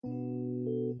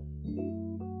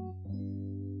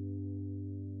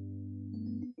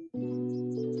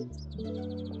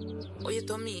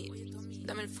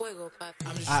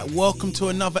Welcome to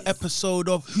another episode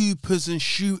of Hoopers and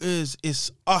Shooters.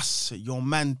 It's us, your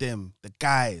man them, the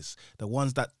guys, the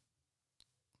ones that...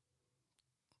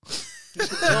 Keep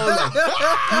it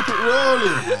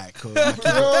rolling. Alright, cool. I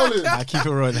keep it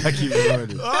rolling. I keep it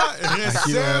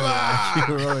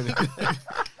rolling.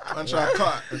 Man, try to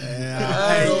cut.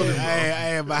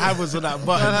 Hey, my hand was on that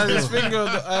button. Man had his finger on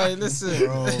the... Hey, listen.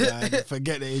 Bro, man,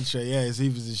 forget the intro. Yeah, it's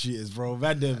Hoopers and Shooters, bro.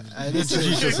 Man, them.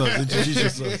 Introduce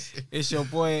yourselves. It's your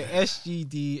boy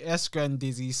SGD, S Grand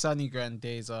Dizzy, Sunny Grand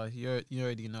Dazer. You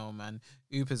already know, man.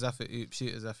 Hoopers after hoop,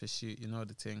 shooters after shoot. You know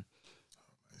the thing.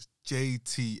 It's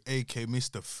JT, aka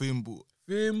Mr. Fimble,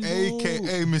 Fimble.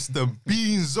 aka Mr.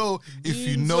 Beanzo. If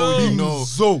you know, you know.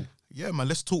 So, Yeah, man,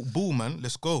 let's talk ball, man.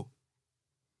 Let's go.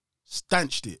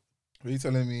 stanched it. What are you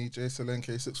telling me? Jay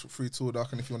Solenke, 6'3" tall,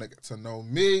 dark, and if you want to get to know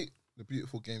me, the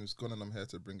beautiful game is gone and I'm here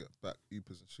to bring it back,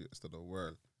 Hoopers and Shooters to the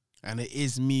world. And it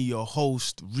is me, your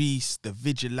host, Reese, the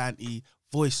vigilante,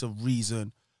 voice of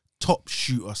reason, top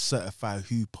shooter, certified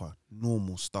hooper,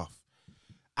 normal stuff.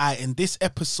 In this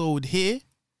episode here,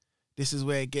 this is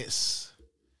where it gets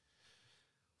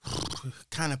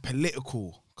kind of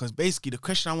political. Because basically the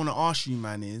question I want to ask you,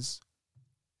 man, is,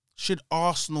 should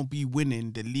Arsenal be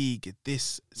winning the league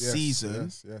this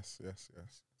season? Yes.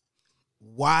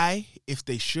 Why, if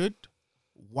they should?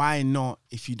 Why not,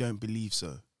 if you don't believe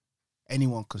so?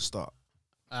 Anyone can start.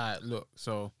 Look,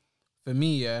 so for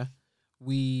me,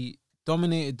 we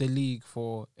dominated the league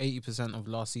for 80% of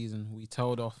last season. We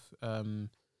tailed off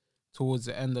towards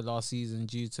the end of last season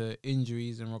due to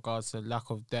injuries in regards to lack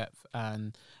of depth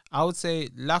and I would say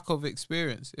lack of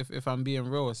experience. If I'm being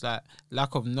real, it's like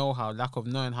lack of know-how, lack of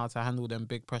knowing how to handle them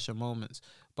big pressure moments.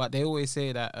 But they always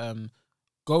say that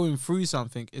going through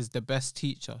something is the best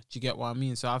teacher. Do you get what I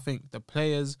mean? So I think the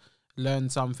players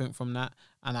learned something from that,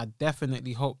 and I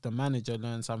definitely hope the manager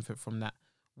learned something from that.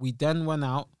 We then went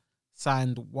out,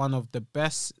 signed one of the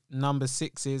best number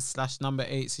 6s / number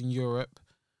 8s in Europe,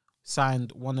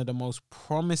 signed one of the most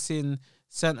promising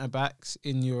centre-backs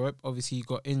in Europe. Obviously, he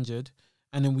got injured.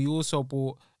 And then we also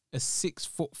bought a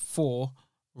 6'4"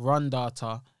 run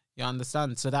data. You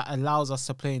understand? So that allows us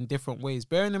to play in different ways.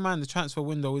 Bearing in mind, the transfer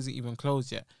window isn't even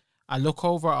closed yet. I look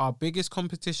over at our biggest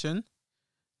competition.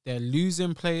 They're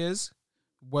losing players,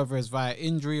 whether it's via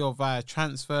injury or via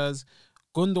transfers.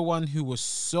 Gundogan, who was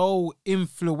so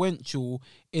influential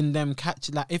in them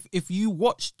catching... Like, if you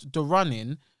watched the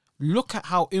running, look at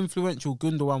how influential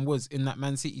Gundogan was in that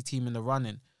Man City team in the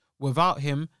running. Without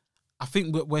him, I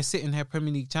think we're sitting here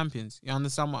Premier League champions. You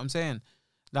understand what I'm saying?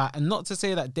 Like, and not to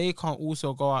say that they can't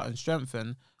also go out and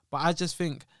strengthen, but I just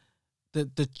think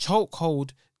that the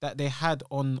chokehold that they had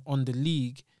on the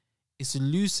league is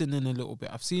loosening a little bit.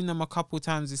 I've seen them a couple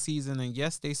times this season, and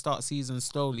yes, they start season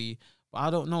slowly, but I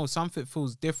don't know. Something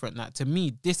feels different. Like, to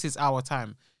me, this is our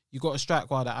time. You got to strike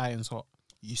while the iron's hot.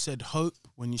 You said hope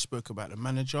when you spoke about the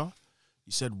manager.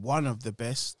 You said one of the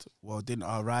best. Well, didn't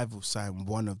our rival sign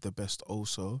one of the best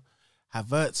also?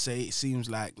 Havertz say it seems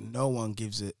like no one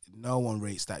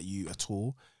rates that you at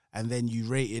all. And then you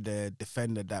rated a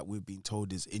defender that we've been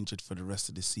told is injured for the rest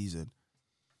of the season.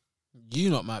 You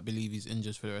not might believe he's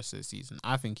injured for the rest of the season.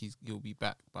 I think he'll be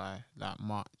back by like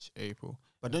March, April.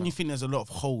 But don't you think there's a lot of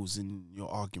holes in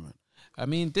your argument? I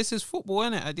mean, this is football,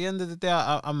 innit? At the end of the day,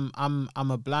 I'm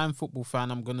a blind football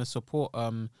fan. I'm gonna support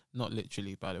not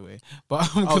literally, by the way, but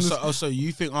so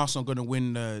you think Arsenal are gonna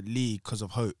win the league because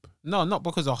of hope? No, not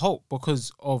because of hope,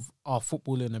 because of our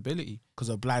footballing ability. Because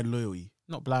of blind loyalty?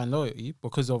 Not blind loyalty,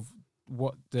 because of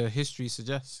what the history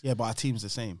suggests. Yeah, but our team's the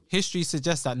same. History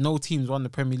suggests that no team's won the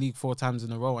Premier League 4 times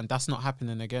in a row, and that's not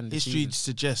happening again this History season.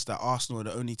 suggests that Arsenal are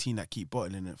the only team that keep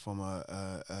bottling it from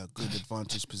a good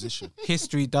advantage position.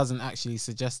 History doesn't actually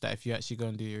suggest that if you actually go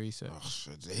and do your research.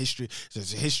 The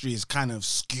history is kind of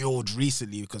skewed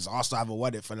recently because Arsenal haven't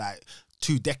won it for like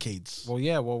 2 decades. Well,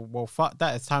 yeah, well, fuck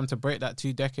that. It's time to break that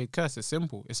 2-decade curse. It's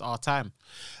simple. It's our time.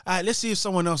 All right, let's see if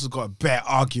someone else has got a better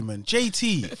argument.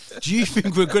 JT, do you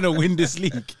think we're going to win this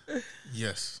league?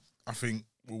 Yes, I think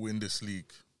we'll win this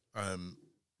league.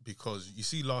 Because you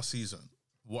see last season,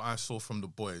 what I saw from the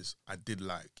boys, I did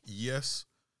like. Yes,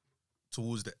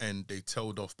 towards the end, they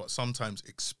tailed off, but sometimes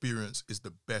experience is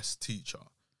the best teacher.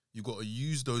 You got to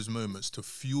use those moments to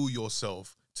fuel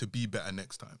yourself to be better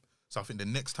next time. So I think the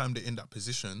next time they're in that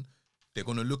position, they're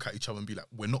going to look at each other and be like,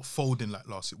 we're not folding like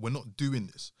last year. We're not doing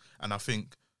this. And I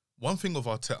think one thing of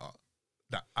Arteta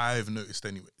that I've noticed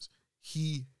anyways,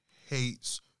 he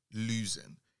hates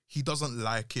losing. He doesn't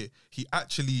like it. He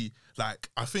actually, like,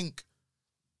 I think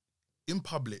in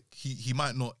public, he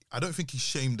might not, I don't think he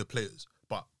shamed the players,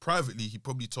 but privately, he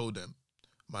probably told them,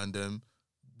 man,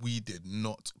 we did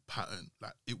not pattern.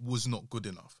 Like, it was not good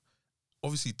enough.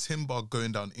 Obviously, Timber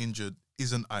going down injured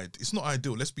isn't ideal. It's not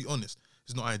ideal. Let's be honest.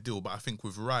 It's not ideal. But I think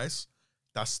with Rice,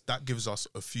 that gives us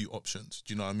a few options.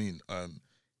 Do you know what I mean?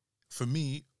 For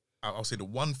me, I'll say the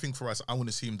one thing for Rice I want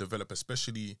to see him develop,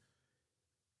 especially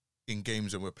in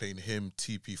games when we're playing him,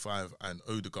 TP5 and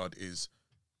Odegaard, is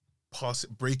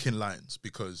breaking lines,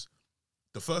 because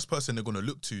the first person they're going to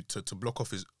look to block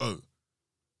off is O.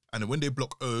 And then when they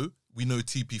block O, we know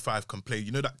TP5 can play.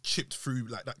 You know that chipped through,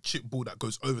 like that chip ball that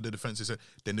goes over the defence,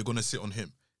 then they're going to sit on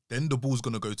him. Then the ball's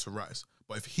going to go to Rice.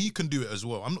 But if he can do it as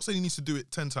well, I'm not saying he needs to do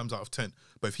it 10 times out of 10,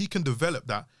 but if he can develop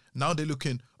that, now they're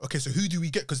looking, okay, so who do we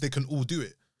get? Because they can all do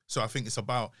it. So I think it's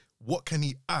about what can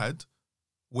he add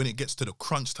when it gets to the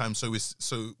crunch time, so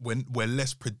when we're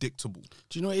less predictable.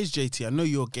 Do you know what it is, JT? I know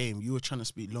your game. You were trying to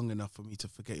speak long enough for me to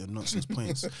forget your nonsense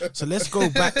points. So let's go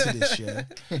back to this, yeah?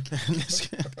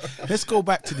 let's go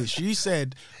back to this. You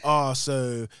said,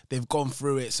 so they've gone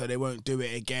through it, so they won't do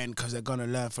it again because they're going to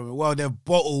learn from it. Well, they've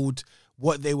bottled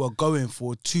what they were going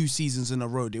for 2 seasons in a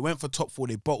row. They went for top 4,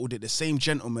 they bottled it. The same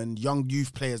gentlemen, young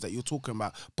youth players that you're talking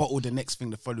about, bottled the next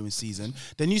thing the following season.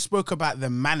 Then you spoke about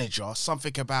the manager,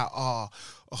 something about,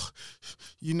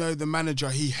 the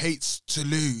manager, he hates to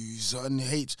lose and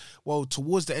hates. Well,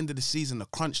 towards the end of the season, the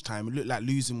crunch time, it looked like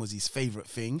losing was his favourite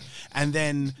thing. And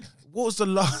then what was the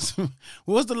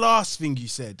last thing you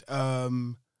said? Yeah,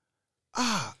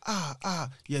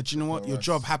 do you know what? Your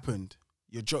job happened.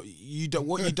 Your job,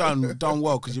 what you done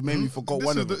well, because you made me forgot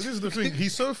one of them. This is the thing.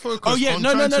 He's so focused on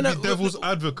trying to be devil's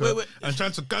advocate and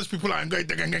trying to catch people out and go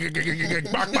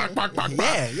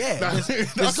back. Yeah.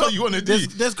 That's what you want to do.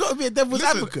 There's got to be a devil's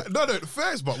advocate. No,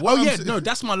 first, but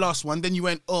that's my last one. Then you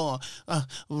went,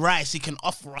 Rice, he can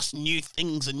offer us new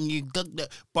things and new.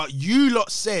 But you lot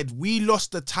said we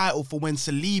lost the title for when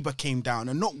Saliba came down,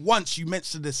 and not once you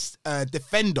mentioned this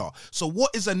defender. So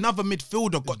what is another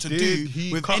midfielder got to do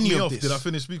with any of this? Did I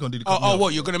finish speaking? Did he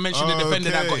what? You're going to mention the defender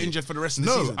that got injured for the rest of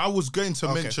the season? No, I was going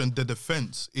to mention the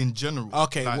defence in general.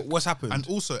 Okay, what's happened? And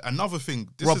also, another thing...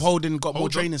 Rob Holding got more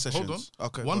training sessions. Hold on.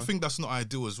 Okay, one thing that's not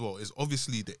ideal as well is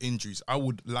obviously the injuries. I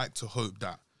would like to hope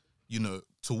that,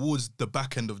 towards the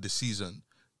back end of the season,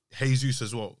 Jesus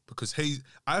as well, because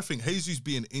I think Jesus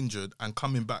being injured and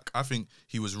coming back, I think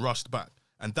he was rushed back.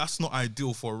 And that's not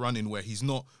ideal for a run-in where he's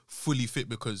not fully fit,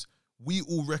 because we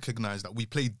all recognise that we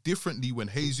play differently when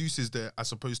Jesus is there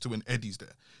as opposed to when Eddie's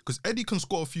there. Because Eddie can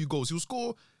score a few goals. He'll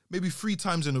score maybe 3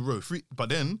 times in a row. But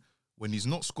then, when he's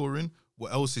not scoring,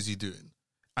 what else is he doing?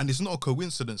 And it's not a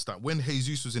coincidence that when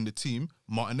Jesus was in the team,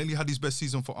 Martinelli had his best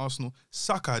season for Arsenal,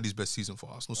 Saka had his best season for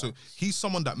Arsenal. So he's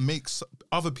someone that makes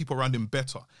other people around him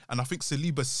better. And I think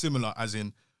Saliba's similar, as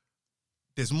in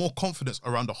there's more confidence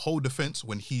around the whole defence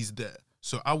when he's there.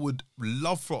 So I would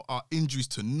love for our injuries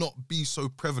to not be so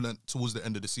prevalent towards the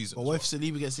end of the season. But what if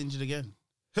Saliba gets injured again?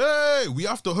 Hey, we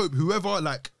have to hope whoever,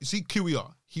 you see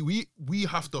Kiwior, we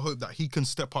have to hope that he can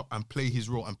step up and play his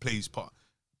role and play his part.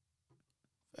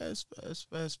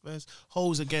 First.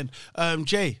 Holes again.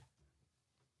 Jay.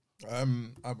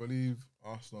 I believe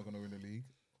Arsenal are going to win the league.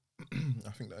 I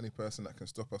think the only person that can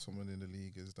stop us from winning the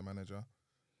league is the manager.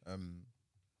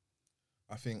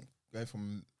 I think going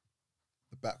from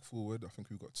the back forward, I think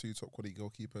we've got 2 top quality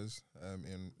goalkeepers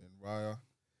in Raya,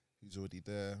 who's already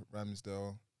there,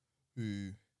 Ramsdale,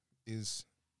 who is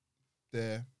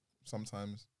there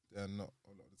sometimes, not a lot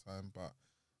of the time, but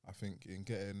I think in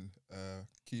getting a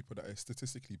keeper that is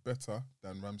statistically better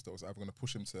than Ramsdale is either going to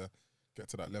push him to get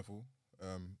to that level,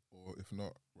 or if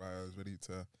not, Raya is ready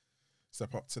to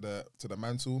step up to the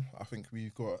mantle. I think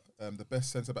we've got the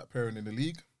best centre-back pairing in the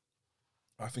league.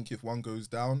 I think if one goes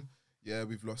down,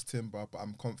 we've lost Timber, but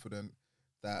I'm confident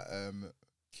that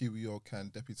Kiwior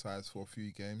can deputise for a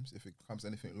few games. If it becomes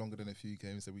anything longer than a few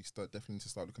games, then we definitely need to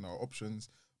start looking at our options.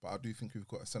 But I do think we've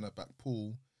got a centre-back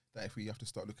pool that if we have to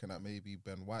start looking at maybe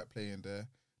Ben White playing there,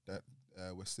 that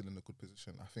we're still in a good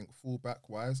position. I think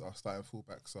full-back-wise, our starting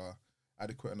full-backs are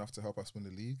adequate enough to help us win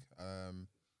the league.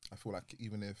 I feel like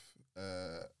even if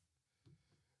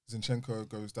Zinchenko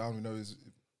goes down, we know he's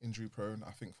injury-prone.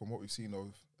 I think from what we've seen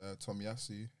of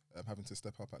Tomiyasu, having to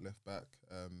step up at left back,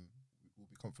 we'll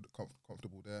be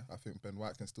comfortable there. I think Ben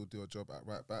White can still do a job at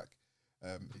right back.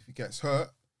 If he gets hurt,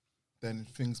 then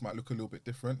things might look a little bit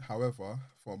different. However,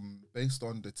 based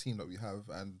on the team that we have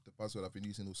and the buzzword I've been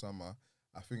using all summer,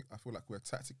 I feel like we're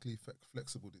tactically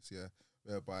flexible this year,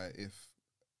 whereby if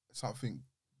something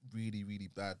really, really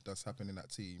bad does happen in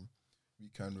that team, we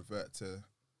can revert to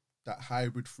that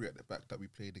hybrid 3 at the back that we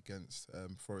played against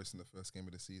Forest in the first game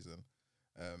of the season.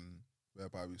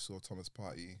 Whereby we saw Thomas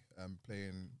Partey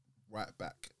playing right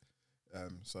back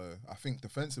So I think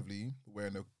defensively we're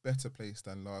in a better place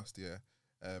than last year.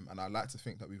 And I like to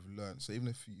think that we've learned. So even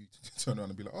if you turn around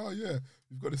and be like, oh yeah,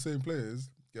 we've got the same players,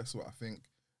 guess what? I think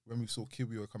when we saw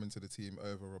Kiwior come into the team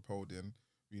over Rapoldian,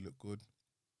 we look good.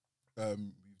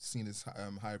 We've seen this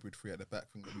hybrid three at the back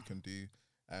thing that we can do.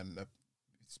 And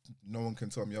no one can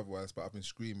tell me otherwise, but I've been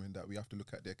screaming that we have to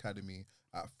look at the academy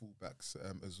at fullbacks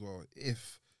as well.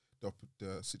 If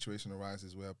the situation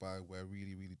arises whereby we're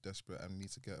really, really desperate and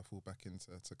need to get a fullback in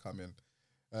to come in.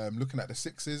 Looking at the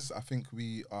sixes, I think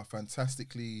we are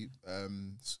fantastically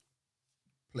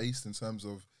placed in terms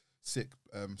of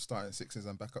starting sixes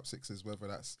and backup sixes, whether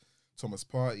that's Thomas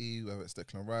Partey, whether it's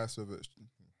Declan Rice, whether it's,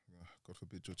 God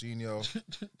forbid, Jorginho.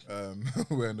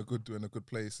 We're in a good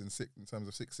place in terms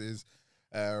of sixes.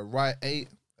 Right 8,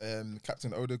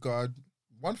 Captain Odegaard.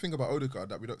 One thing about Odegaard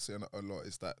that we don't see a lot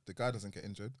is that the guy doesn't get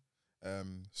injured.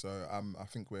 So I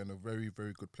think we're in a very,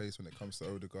 very good place when it comes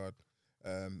to Odegaard.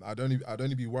 I'd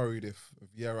only be worried if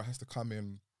Vieira has to come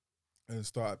in and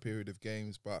start a period of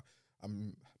games, but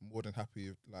I'm more than happy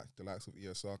if like the likes of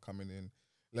ESR coming in.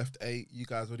 Left 8, you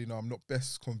guys already know I'm not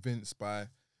best convinced by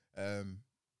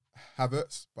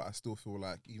Havertz, but I still feel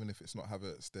like even if it's not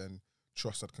Havertz, then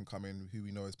Trossard can come in, who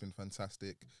we know has been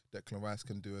fantastic. Declan Rice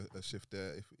can do a shift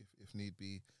there if need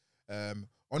be.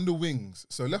 On the wings,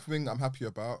 so left wing I'm happy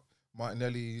about.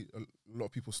 Martinelli, a lot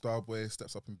of people star boy,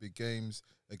 steps up in big games.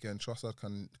 Again, Trossard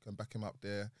can back him up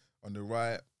there. On the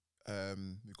right,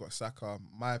 we've got Saka.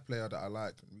 My player that I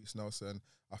like, Reece Nelson,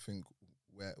 I think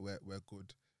we're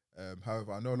good.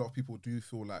 However, I know a lot of people do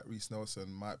feel like Reece Nelson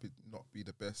might not be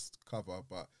the best cover,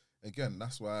 but again,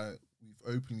 that's why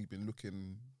we've openly been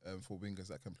looking for wingers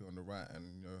that can play on the right.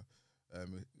 And it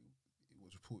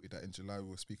was reported that in July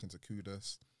we were speaking to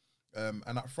Kudus.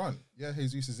 And up front, yeah,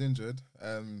 Jesus is injured,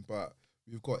 but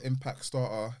we've got impact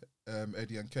starter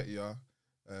Eddie Nketiah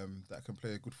that can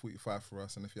play a good 45 for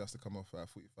us, and if he has to come off at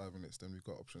 45 minutes, then we've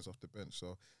got options off the bench.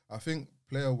 So I think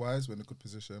player-wise, we're in a good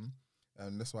position,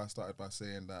 and that's why I started by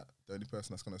saying that the only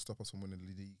person that's going to stop us from winning the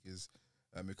league is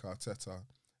Mikel Arteta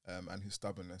and his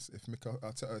stubbornness. If Mikel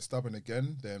Arteta is stubborn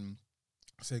again, then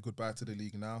say goodbye to the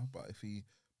league now, but if he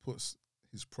puts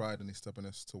his pride and his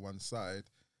stubbornness to one side,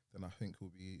 then I think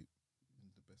we'll be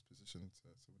position to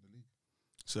win the league.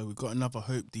 So we've got another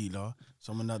hope dealer,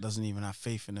 someone that doesn't even have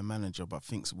faith in the manager but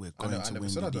thinks we're going to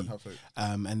win the league.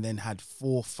 And then had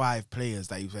 4-5 players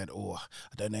that you said, oh,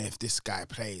 I don't know if this guy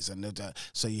plays. And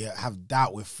so you have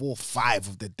doubt with 4-5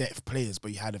 of the depth players,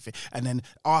 but you had a faith. And then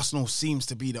Arsenal seems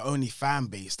to be the only fan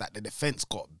base that the defence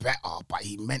got better, but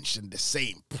he mentioned the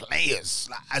same players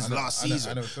as last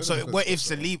season. So what if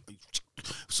Saliba...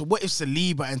 So what if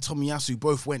Saliba and Tomiyasu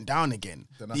both went down again?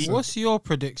 What's your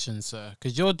prediction, sir?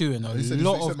 Because you're doing a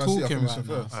lot of talking right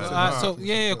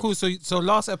now. Cool. So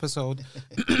last episode,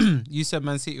 you said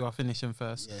Man City are finishing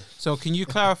first. Yeah. So can you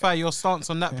clarify your stance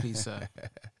on that, please, sir?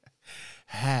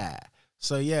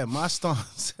 So yeah, my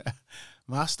stance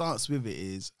with it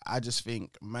is I just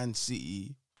think Man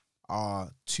City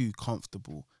are too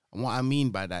comfortable. And what I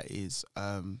mean by that is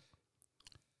the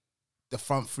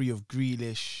front three of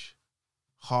Grealish,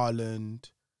 Haaland,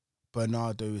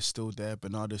 Bernardo is still there.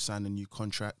 Bernardo signed a new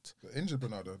contract. The injured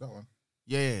Bernardo, that one.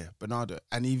 Yeah, Bernardo.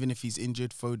 And even if he's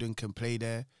injured, Foden can play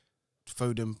there.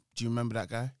 Foden, do you remember that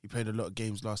guy? He played a lot of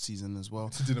games last season as well.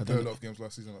 He didn't play a lot of games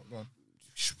last season. Go on.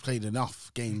 Played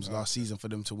enough games last season for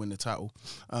them to win the title.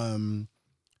 What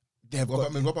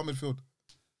about midfield?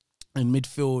 In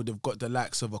midfield, they've got the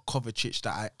likes of a Kovacic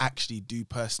that I actually do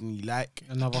personally like.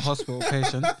 Another hospital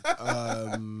patient.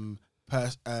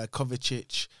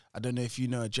 Kovacic. I don't know if you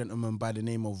know a gentleman by the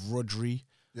name of Rodri.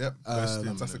 Yep,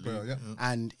 fantastic player. Yeah.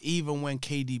 And even when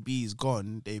KDB is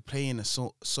gone, they play in a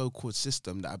so-called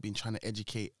system that I've been trying to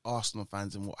educate Arsenal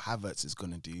fans in what Havertz is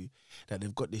going to do. That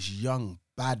they've got this young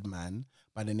bad man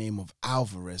by the name of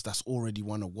Alvarez that's already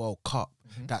won a World Cup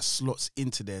that slots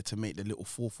into there to make the little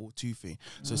 4-4-2 thing.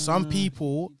 So some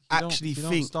people actually think...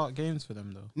 He don't start games for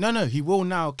them, though. No, he will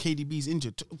now. KDB's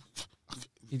injured.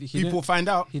 People find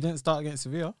out. He didn't start against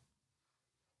Sevilla.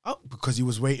 Oh, because he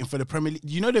was waiting for the Premier League.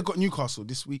 You know they've got Newcastle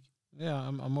this week. Yeah,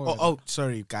 I'm already.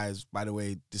 Sorry, guys. By the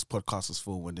way, this podcast was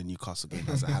full when the Newcastle game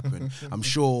hasn't happened. I'm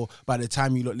sure by the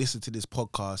time you listen to this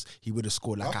podcast, he would have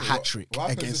scored like a hat-trick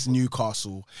against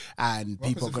Newcastle, and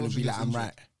people are going to be like, I'm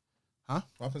right. Huh?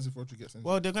 What happens if Rodri gets injured?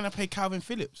 Well, they're going to play Calvin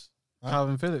Phillips. Huh?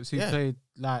 Calvin Phillips, who played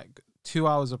like 2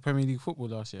 hours of Premier League football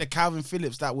last year. The Calvin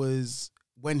Phillips that was...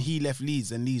 when he left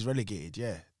Leeds and Leeds relegated,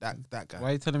 that guy. Why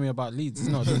are you telling me about Leeds? It's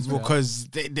not Leeds. Because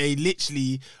they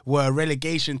literally were a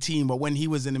relegation team, but when he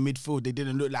was in the midfield, they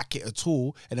didn't look like it at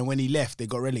all. And then when he left, they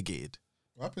got relegated.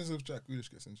 What happens if Jack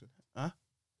Grealish gets injured? Huh?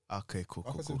 Okay, cool,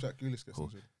 What cool, happens cool. if Jack Grealish gets Cool.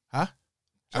 injured? Huh?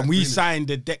 Jack And we Grealish. signed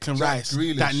the Declan Jack Rice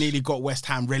Grealish. that nearly got West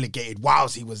Ham relegated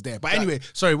whilst he was there. But Jack- anyway,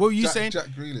 sorry, what were you saying? Jack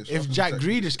Grealish. If Jack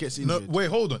Grealish gets No, injured, wait,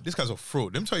 hold on. This guy's a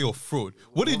fraud. Let me tell you, you're a fraud.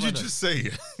 What did you about just say?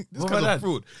 This What guy's about a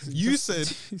fraud. You said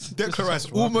Declan Rice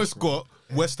rubbish, almost bro. got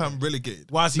West Ham relegated.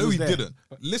 Whilst he no, was he there. didn't.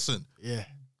 Listen, yeah.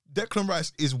 Declan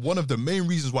Rice is one of the main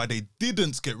reasons why they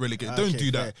didn't get relegated. Don't Okay,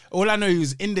 do that. fair. All I know, he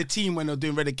was in the team when they were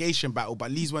doing relegation battle, but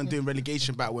Leeds weren't doing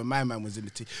relegation battle when my man was in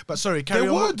the team. But sorry, carry They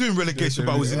on. were doing relegation,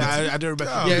 but I was in Yeah, it. I don't remember.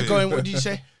 Yeah, Yeah, okay. go on. What did you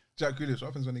say? Jack Grealish. What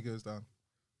happens when he goes down?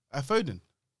 Foden.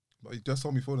 But you just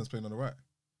told me Foden's playing on the right.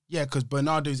 Yeah, because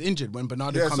Bernardo's injured. When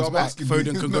Bernardo comes I'm back, asking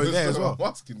Foden you. can go No, there so as well. I'm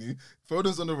asking you.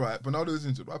 Foden's on the right. Bernardo's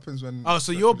injured. What happens when? Oh,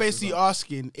 so Jack you're Grealish goes basically down?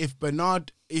 asking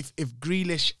if if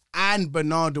Grealish and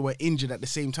Bernardo were injured at the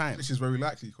same time. Which is very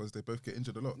likely because they both get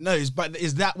injured a lot. No, but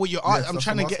is that what you're? Yes, I'm that's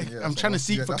trying to what I'm get. asking, yeah, I'm that's trying what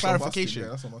to I'm seek asking. for Yeah, that's what I'm asking, clarification. yeah,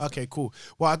 that's what I'm asking. Okay, cool.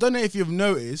 Well, I don't know if you've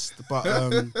noticed, but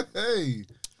Hey,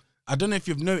 I don't know if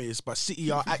you've noticed, but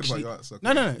City are thinking actually about your answer,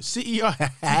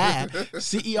 no.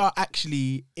 City are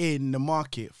actually in the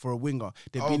market for a winger.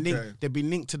 They've been Okay. linked. They've been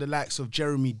linked to the likes of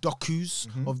Jeremy Doku's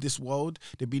Mm-hmm. of this world.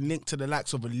 They've been linked to the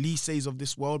likes of Elise's of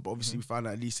this world. But obviously, we found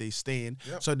out Elise is staying.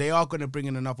 Yep. So they are going to bring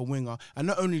in another winger, and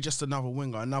not only just another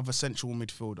winger, another central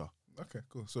midfielder. okay,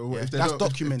 cool. So Yeah, if they that's don't,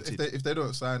 documented. if they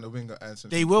don't sign a winger and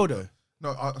central They will midfielder- though.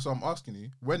 No, so I'm asking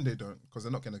you when they don't, because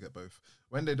they're not going to get both.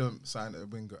 When they don't sign a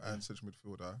winger and central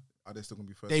midfielder, are they still going to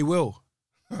be first? They will.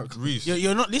 Reece.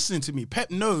 You're not listening to me.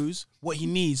 Pep knows what he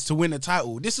needs to win a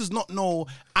title. This is not no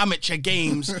amateur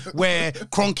games where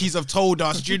cronkies have told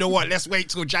us, do you know what, let's wait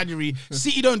till January.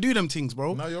 City don't do them things,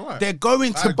 bro. No, you're right. They're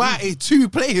going I to agree. buy 2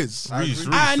 players. I Reece,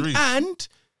 agree. Reece. And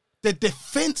the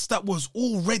defense that was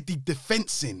already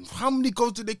defensing, how many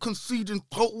goals did they concede in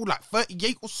total? Like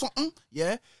 38 or something?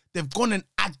 Yeah. They've gone and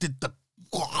added the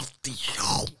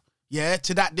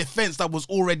to that defense that was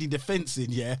already defensing,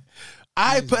 yeah.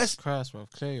 I personally Christ, bro,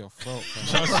 clear your throat.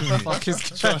 Trust me. Fuck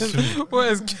is Trust me. what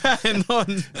is going on?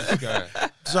 This guy.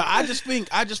 So I just think,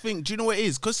 do you know what it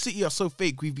is? Because City are so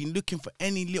fake, we've been looking for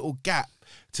any little gap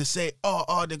to say,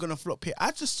 oh, they're gonna flop here.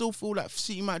 I just still feel like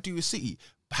City might do with City.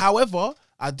 However,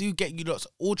 I do get you lots,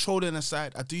 all trolling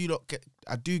aside, I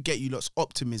do get you lots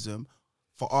optimism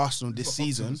for Arsenal this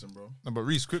season. Optimism, bro. No, but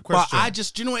Reece, quick But question.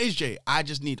 do you know what it is, Jay? I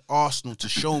just need Arsenal to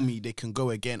show me they can go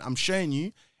again. I'm showing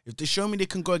you, if they show me they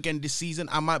can go again this season,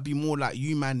 I might be more like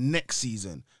you, man, next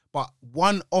season. But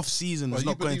one off season is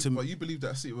not going to. But you believe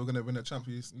that City were going to win the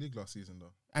Champions League last season,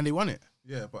 though? And they won it.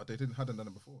 Yeah, but they hadn't done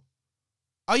it before.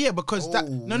 Oh yeah, because that.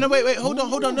 Oh. No, wait, hold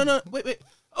on, no, wait.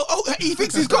 Oh, he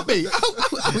thinks he's got me.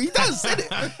 Oh, he does. Said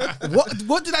it.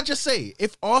 What did I just say?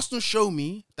 If Arsenal show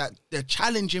me that they're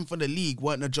challenging for the league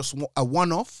weren't just a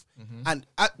one-off, and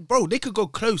bro, they could go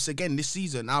close again this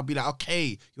season. I'll be like,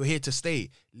 okay, you're here to stay.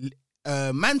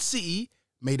 Man City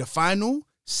made a final,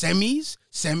 semis,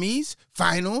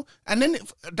 final, and then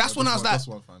that's when I was like, That's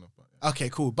one final. But yeah. okay,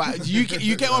 cool. But you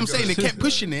get what I'm saying? They kept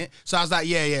pushing it. So I was like,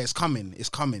 yeah, it's coming.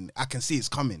 I can see it's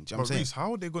coming. Do you know what I'm But saying? Reece,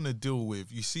 how are they going to deal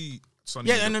with, you see, Sonny,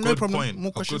 Yeah, a no good problem. point, More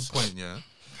a questions? good point, yeah.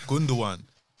 Gundogan.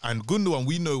 And Gundogan,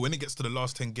 we know when it gets to the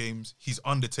last 10 games, he's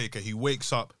Undertaker. He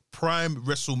wakes up, prime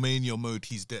WrestleMania mode,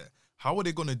 he's there. How are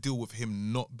they going to deal with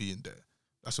him not being there?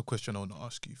 That's a question I want to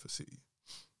ask you for City.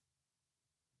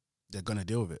 They're gonna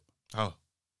deal with it How?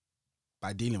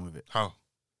 by dealing with it. How?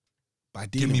 By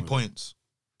Give dealing me with points.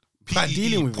 By PEE,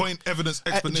 dealing with it. point, evidence,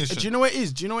 it. explanation. Do you know what it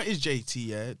is? Do you know what it is, JT?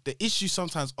 Yeah, the issue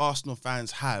sometimes Arsenal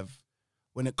fans have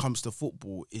when it comes to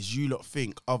football is you lot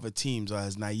think other teams are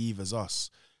as naive as us.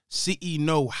 City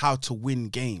know how to win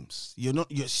games. You're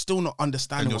still not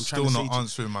understanding and you're what I'm still trying to say. not to you.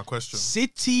 answering my question.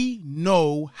 City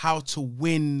know how to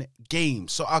win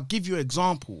games. So I'll give you an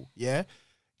example, yeah?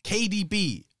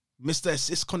 KDB, Mr.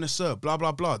 Assist Connoisseur, blah,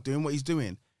 blah, blah, doing what he's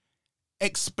doing.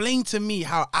 Explain to me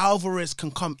how Alvarez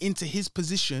can come into his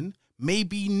position,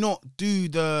 maybe not do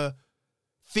the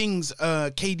things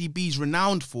KDB's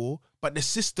renowned for, but the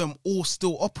system all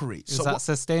still operates. Is So that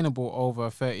sustainable over a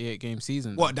 38-game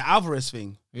season? what, the Alvarez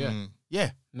thing? Yeah. Mm.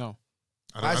 Yeah. No.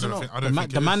 Why is it not? I don't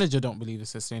think The it is. manager don't believe it's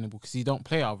sustainable because he don't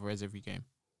play Alvarez every game.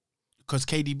 Because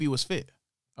KDB was fit.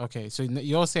 Okay, so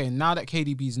you're saying now that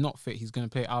KDB's not fit, he's going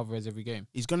to play Alvarez every game.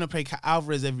 He's going to play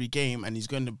Alvarez every game, and he's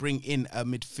going to bring in a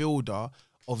midfielder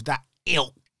of that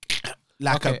ilk,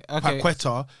 like Okay, a okay.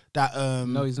 Paqueta. That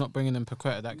No, he's not bringing in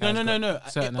Paqueta. That guy's no.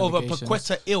 got certain Of a allegations.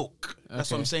 Paqueta ilk. That's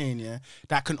what Okay. I'm saying. Yeah,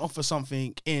 that can offer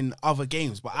something in other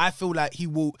games. But I feel like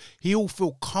he'll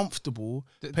feel comfortable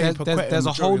playing Paqueta. There's a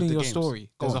majority hole of in the your games. story.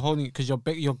 Go There's a on. hole in because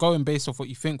you're going based off what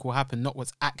you think will happen, not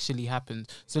what's actually happened.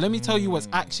 So let me tell you what's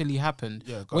actually happened.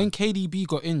 Yeah, go When on. KDB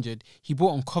got injured, he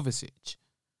brought on Kovacic.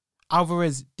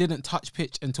 Alvarez didn't touch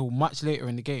pitch until much later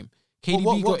in the game. KDB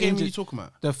What got game are injured. you talking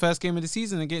about? The first game of the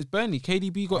season against Burnley.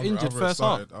 KDB got injured first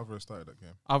half. Alvarez started that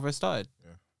game. Alvarez started.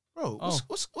 Bro, Oh.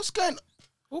 what's going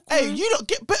on? Okay. Hey, you don't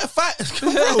get better fighters,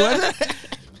 bro.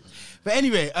 But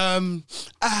anyway,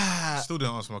 Still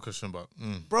didn't answer my question, but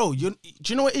bro, do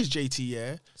you know what it is, JT?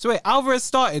 Yeah, So wait, Alvarez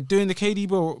started doing the KDB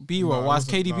role whilst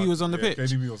KDB was on the pitch.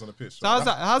 KDB was on the pitch. So how's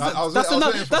that? I That's was another.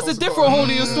 waiting for That's a someone to different go. hole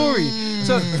in your story.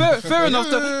 So fair enough.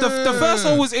 The first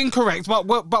hole was incorrect, but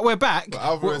we're back. But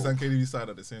Alvarez and KDB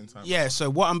started at the same time. yeah. So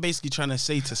what I'm basically trying to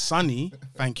say to Sonny,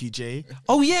 thank you, Jay.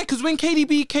 Oh yeah, because when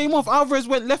KDB came off, Alvarez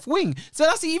went left wing. So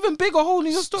that's an even bigger hole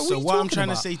in your story. So what I'm trying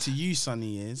to to say to you,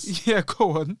 Sonny, is Yeah,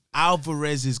 go on.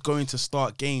 Alvarez is going to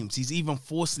start games. He's even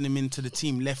forcing him into the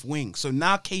team left wing. So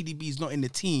now KDB is not in the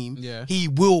team. Yeah. He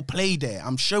will play there.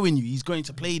 I'm showing you, he's going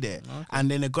to play there, and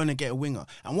then they're going to get a winger.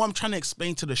 And what I'm trying to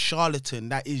explain to the charlatan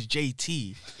that is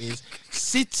JT is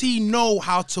City know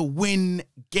how to win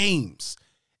games.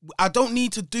 I don't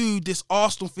need to do this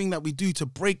Arsenal thing that we do to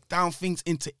break down things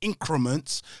into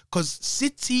increments, because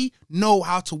City know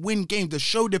how to win games. The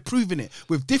show, they're proving it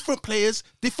with different players,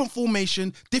 different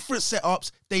formation, different setups.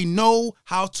 They know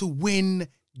how to win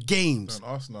games. And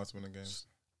Arsenal to win the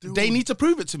game. They need to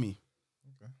prove it to me.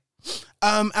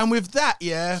 And with that,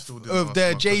 yeah, Still didn't of answer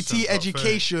the my JT question, but fair.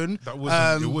 education, That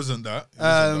wasn't. It wasn't that. It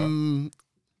wasn't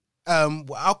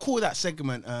that. I'll call that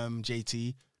segment,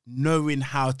 JT, knowing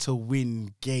how to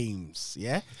win games.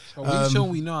 Yeah, But we've shown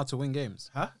we know how to win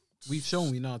games. huh? We've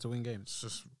shown we know how to win games. It's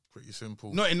just pretty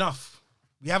simple. Not enough.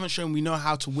 We haven't shown we know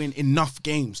how to win enough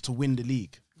games to win the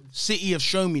league. City have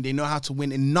shown me they know how to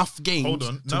win enough games. Hold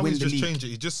on. to Now win he's the just league. changed it.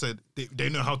 He just said they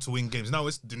know how to win games. Now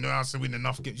it's they know how to win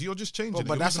enough games. You're just changing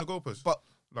But it. that's You're missing the goalpost. but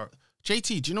Like,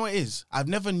 JT, do you know what it is? I've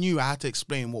never knew I had to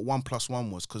explain what 1 +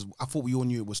 1 was, because I thought we all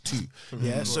knew it was 2.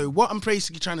 Yeah. So what I'm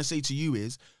basically trying to say to you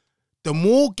is, the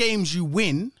more games you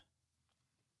win,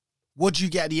 what do you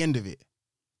get at the end of it?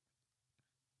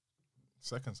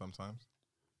 Second sometimes.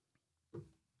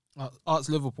 Arts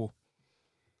Liverpool.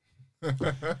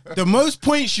 The most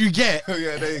points you get,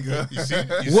 Yeah, there you go. you see?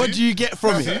 what do you get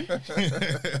from it?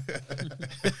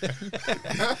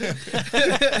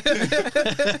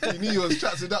 You knew you was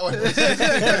trapped in that one. Yeah,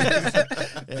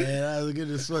 that was a good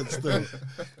response still.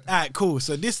 All right, cool.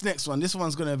 So this next one, this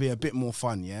one's going to be a bit more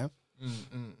fun, yeah?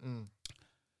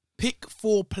 Pick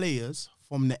 4 players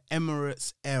from the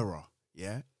Emirates era,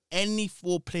 yeah? Any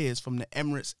 4 players from the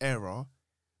Emirates era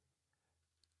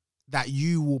that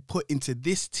you will put into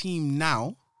this team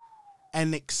now,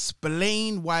 and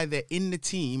explain why they're in the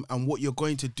team and what you're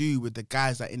going to do with the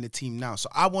guys that are in the team now. So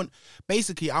I want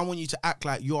you to act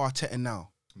like you're Arteta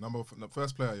now.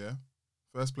 First player, yeah?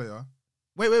 First player.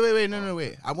 Wait. No,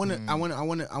 wait. I want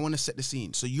to set the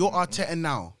scene. So you're Arteta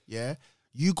now, yeah?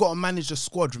 You got to manage the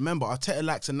squad. Remember, Arteta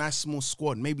likes a nice small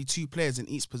squad, maybe 2 players in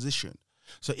each position.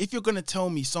 So if you're going to tell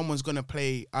me someone's going to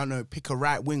play, I don't know, pick a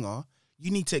right winger, you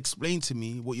need to explain to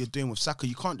me what you're doing with Saka.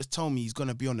 You can't just tell me he's going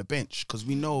to be on the bench, because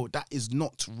we know that is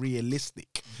not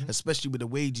realistic, especially with the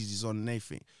wages he's on and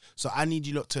everything. So I need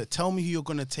you lot to tell me who you're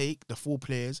going to take, the 4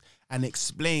 players, and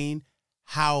explain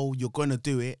how you're going to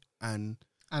do it. And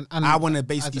I want to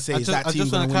basically say, is that team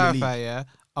going to win the league? Yeah.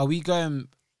 Are we going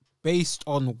based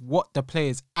on what the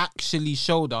players actually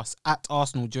showed us at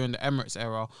Arsenal during the Emirates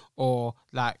era? Or,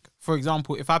 like, for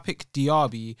example, if I pick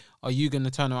Diaby, are you going to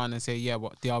turn around and say, yeah,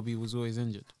 but Diaby was always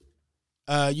injured?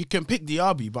 You can pick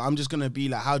Diaby, but I'm just going to be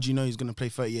like, how do you know he's going to play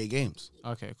 38 games?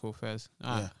 Okay, cool, fairs.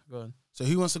 All right, go on. So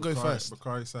who wants to go first?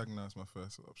 Bakary Sagna is my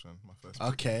first option. My first.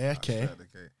 Okay. Straight out the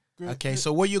gate. Okay,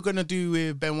 so what you're going to do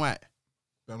with Ben White?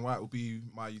 Ben White will be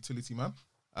my utility man.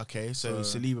 Okay, so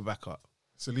Saliba back up.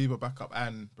 Saliba backup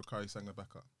and Bakary Sagna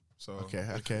backup. So if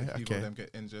either of them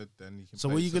get injured, then you can. So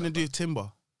play what are you going to centre do back. with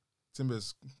Timber?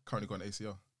 Timber's currently got an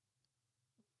ACL.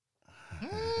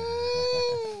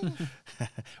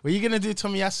 What are you going to do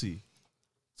Tomiyasu?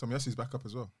 Tomiyasu's backup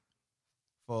as well,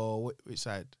 For which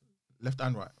side? left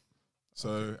and right.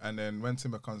 So and then when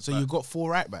Timber comes, So back, you've got 4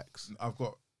 right backs? I've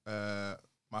got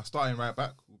my starting right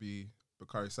back will be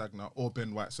Bakary Sagna or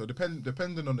Ben White. So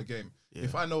depending on the game, Yeah.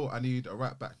 if I know I need a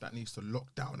right back that needs to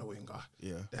lock down a winger,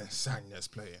 Yeah. then Sagna's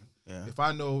playing. Yeah. If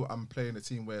I know I'm playing a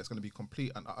team where it's going to be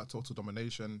complete and utter total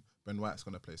domination, Ben White's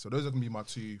going to play. So those are going to be my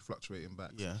 2 fluctuating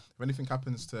backs. Yeah. If anything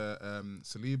happens to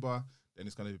Saliba, then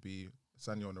it's going to be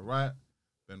Sagna on the right,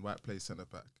 Ben White plays centre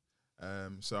back.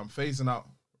 So I'm phasing out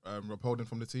Rob Holding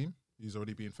from the team. He's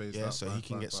already being phased out. So he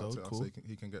can get sold. Arteta, Cool. So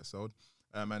he can get sold.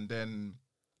 And then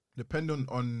depending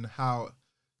on how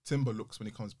Timber looks when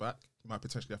he comes back, he might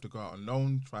potentially have to go out on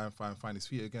loan, try and find his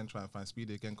feet again, try and find speed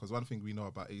again. Because one thing we know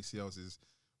about ACLs is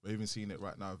We're even seeing it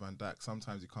right now with Van Dijk.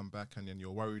 Sometimes you come back and then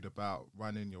you're worried about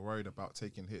running, you're worried about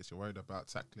taking hits, you're worried about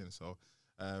tackling. So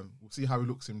we'll see how he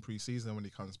looks in pre-season when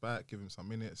he comes back. Give him some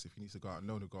minutes. If he needs to go out on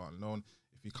loan, he'll go out on loan.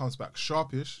 If he comes back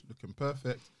sharpish, looking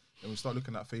perfect, then we start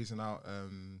looking at phasing out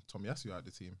Tomiyasu out of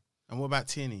the team. And what about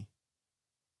Tierney?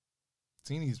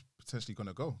 Tierney's potentially going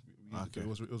to go. Okay. It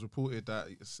was reported that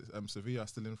Sevilla are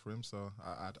still in for him, so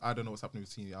I don't know what's happening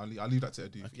with Tierney. I'll leave that to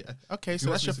Edu. Okay, If so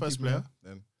he that's wants your me to first keep him,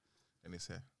 player. Then it's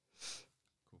here.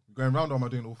 Cool. Going round or am I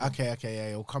doing all four? Okay,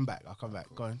 yeah, I'll come back. Cool.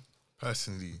 Go on.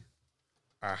 Personally,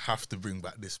 I have to bring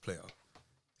back this player,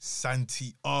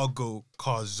 Santiago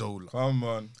Cazorla. Come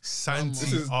on.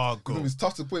 Santiago. It's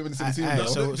tough to put him in the team. Aye,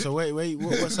 though. so wait,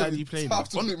 what side are you playing? Tough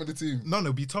to put him in the team. No,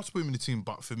 it'd be tough to put him in the team,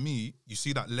 but for me, you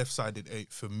see that left-sided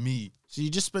 8, for me, So you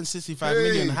just spent 65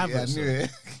 million on Havertz. Yeah,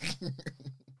 I knew it.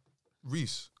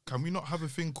 Reese, can we not have a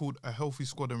thing called a healthy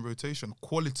squad and rotation?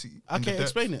 Quality. in the Okay, depth?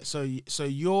 explain it. So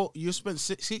you spent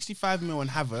 65 mil on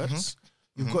Havertz.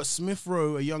 You've got Smith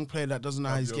Rowe, a young player that doesn't know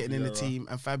how he's Fabio getting in the Vieira. team,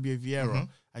 and Fabio Vieira,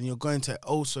 and you're going to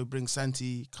also bring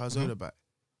Santi Cazorla back.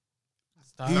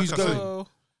 Who's Like I said, going?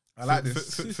 I like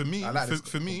this. For me, I like this.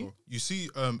 for me, you see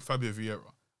Fabio Vieira,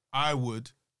 I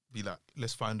would be like,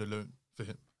 let's find a loan for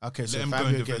him. Okay, so let him go and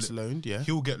Fabio develop. gets loaned, yeah.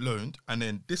 He'll get loaned, and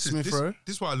then this Smith is Rowe?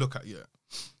 this is what I look at. Yeah,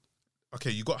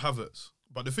 okay, you got Havertz,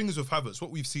 but the thing is with Havertz,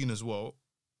 what we've seen as well,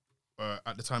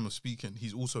 at the time of speaking,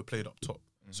 he's also played up top.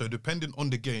 So depending on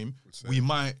the game, we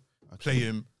might play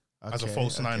him as a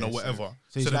false nine or whatever.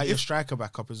 So he's then like your striker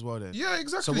backup as well then. yeah,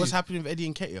 exactly. So what's happening with Eddie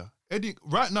and Ketia? Eddie,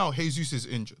 right now, Jesus is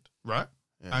injured, right?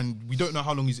 Yeah. And we don't know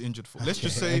how long he's injured for. Let's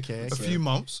just say a few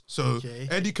months. So Okay.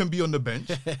 Eddie can be on the bench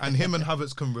and him and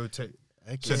Havertz can rotate.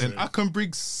 So then I can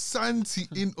bring Santi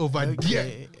in over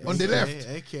there on the left.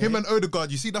 Okay. Him and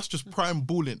Odegaard, you see, that's just prime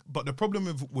balling. But the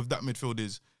problem with that midfield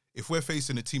is if we're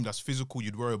facing a team that's physical,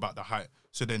 you'd worry about the height.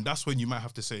 So then that's when you might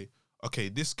have to say, okay,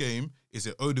 this game, is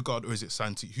it Odegaard or is it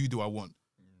Santi? Who do I want?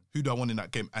 Who do I want in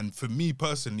that game? And for me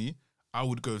personally, I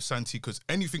would go Santi because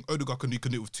anything Odegaard can do, he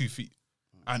can do it with 2 feet.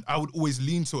 And I would always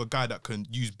lean to a guy that can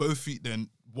use both feet then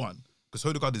one. Because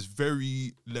Odegaard is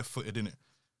very left-footed, in it.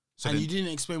 So And then you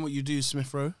didn't explain what you do,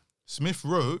 Smith Rowe? Smith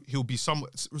Rowe, he'll be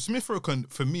Smith Rowe can,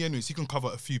 for me anyways, he can cover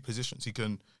a few positions. He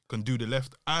can do the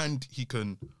left and he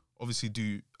can obviously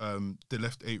do the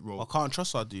left 8 role. Or can't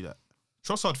Trossard do that?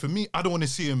 Trossard, for me, I don't want to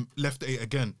see him left 8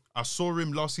 again. I saw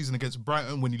him last season against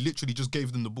Brighton when he literally just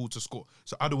gave them the ball to score.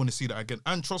 So I don't want to see that again.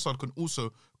 And Trossard can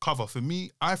also cover. For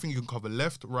me, I think he can cover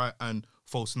left, right, and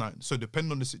false 9. So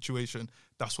depending on the situation,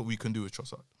 that's what we can do with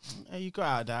Trossard. Hey, you got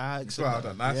out there. got out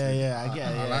there nicely. Yeah, I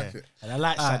get it. I like it. And I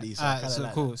like Santi. So, I kinda so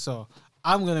like cool. that. So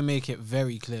I'm gonna make it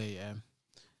very clear, yeah.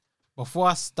 Before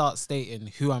I start stating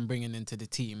who I'm bringing into the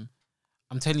team,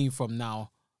 I'm telling you from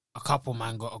now, a couple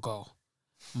man gotta go.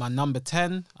 My number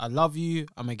 10, I love you.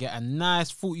 I'm gonna get a nice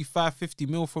 45, 50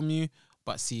 mil from you,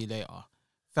 but see you later.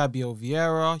 Fabio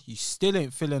Vieira, you still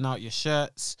ain't filling out your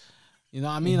shirts. You know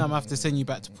what I mean? I'm gonna have to send you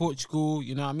back to Portugal.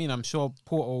 You know what I mean? I'm sure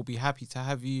Porto will be happy to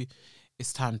have you.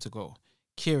 It's time to go.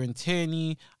 Kieran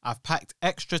Tierney, I've packed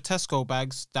extra Tesco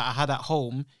bags that I had at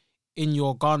home in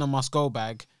your Ghana must go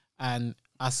bag, and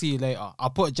I'll see you later.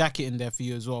 I'll put a jacket in there for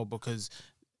you as well because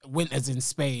winters in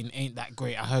Spain ain't that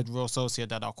great. I heard Real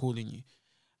Sociedad are calling you.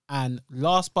 And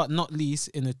last but not least,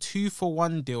 in a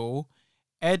 2-for-1 deal,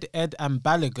 Ed, and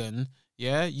Balogun,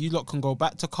 yeah, you lot can go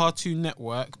back to Cartoon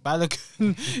Network.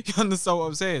 Balogun, you understand what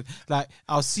I'm saying? Like,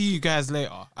 I'll see you guys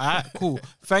later. All right, cool.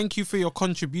 Thank you for your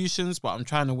contributions, but I'm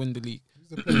trying to win the league. Who's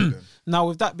the player then? Now,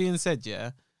 with that being said,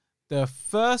 yeah, the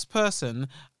first person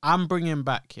I'm bringing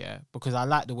back, yeah, because I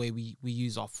like the way we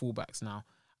use our fullbacks now.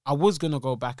 I was going to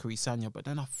go Bakary Sagna, but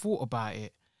then I thought about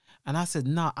it. And I said,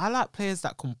 nah, I like players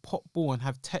that can pop ball and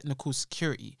have technical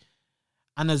security.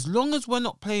 And as long as we're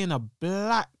not playing a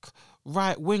black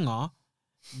right winger,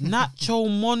 Nacho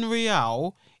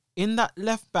Monreal in that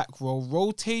left back role,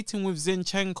 rotating with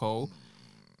Zinchenko,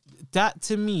 that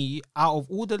to me, out of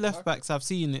all the left backs I've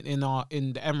seen in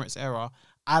the Emirates era,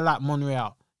 I like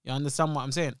Monreal. You understand what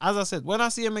I'm saying? As I said, when I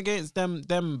see him against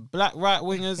them black right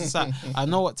wingers, it's like, I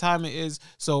know what time it is,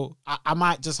 so I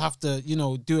might just have to,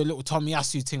 do a little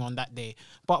Tomiyasu thing on that day.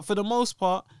 But for the most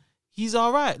part, he's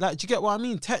all right. Like, do you get what I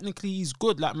mean? Technically, he's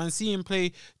good. Like, man, see him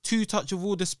play 2-touch with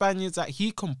all the Spaniards. Like,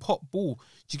 he can pop ball.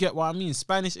 Do you get what I mean?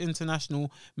 Spanish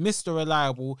international, Mr.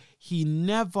 Reliable. He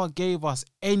never gave us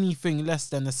anything less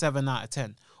than a 7 out of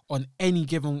 10 on any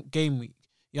given game week.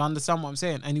 You understand what I'm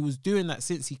saying? And he was doing that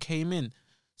since he came in.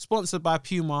 Sponsored by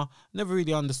Puma. Never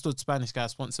really understood Spanish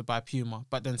guys sponsored by Puma,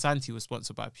 but then Santi was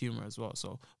sponsored by Puma as well.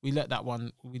 So we let that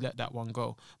one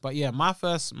go. But yeah, my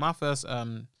first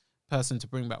person to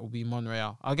bring back will be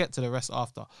Monreal. I'll get to the rest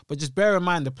after. But just bear in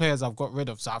mind the players I've got rid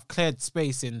of. So I've cleared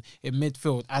space in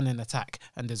midfield and in attack,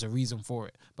 and there's a reason for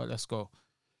it. But let's go.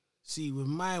 See, with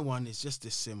my one, it's just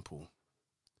this simple.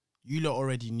 You lot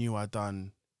already knew I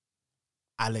done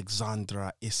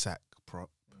Alexandra Isak prop.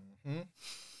 Mhm.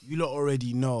 You lot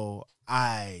already know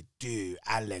I do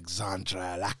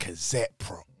Alexandra Lacazette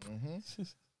prop.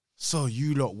 So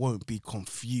you lot won't be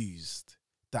confused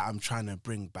that I'm trying to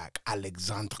bring back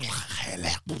Alexandra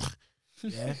Halep.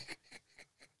 Yeah?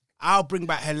 I'll bring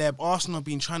back Halep. Arsenal have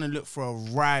been trying to look for a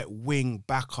right wing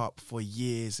backup for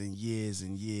years and years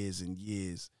and years and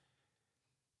years.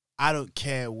 I don't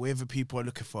care whether people are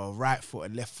looking for a right foot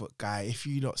or left foot guy. If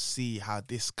you not see how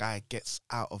this guy gets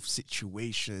out of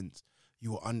situations,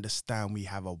 you will understand we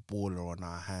have a baller on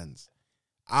our hands.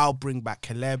 I'll bring back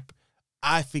Caleb.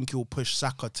 I think he'll push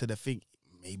Saka to the thing,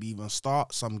 maybe even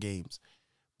start some games.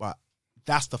 But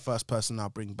that's the first person I'll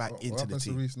bring back into the happens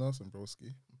team. to Reece Nelson,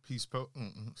 broski? Peace,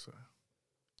 sorry.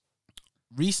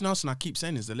 Reece Nelson, I keep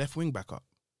saying, is the left wing backup.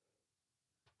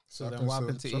 So then what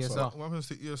happened to Trossard? ESR? What happens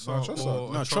to ESR?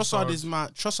 No, Trossard. No,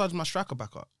 Trossard's my striker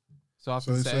backup. So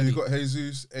So, happens to so you Eddie. got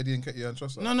Jesus, Eddie, and Ketia and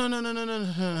Trossard.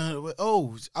 No.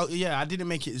 Oh, yeah, I didn't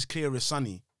make it as clear as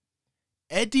Sonny.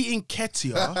 Eddie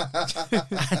Nketiah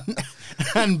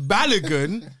and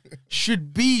Balogun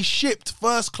should be shipped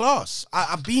first class.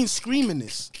 I've been screaming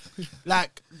this.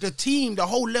 Like, the team, the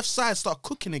whole left side started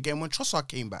cooking again when Trossard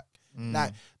came back.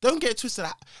 Like, don't get it twisted.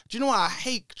 Do you know what? I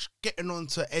hate getting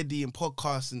onto Eddie in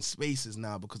podcasts and spaces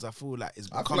now because I feel like it's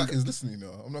I become... feel like he's listening, you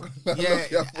know. I'm not gonna lie.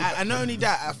 Yeah, and not only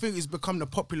that, I think it's become the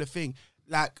popular thing.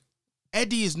 Like,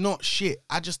 Eddie is not shit.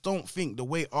 I just don't think the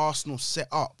way Arsenal set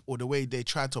up or the way they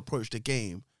try to approach the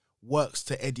game works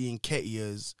to Eddie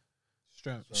Nketiah's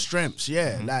strengths.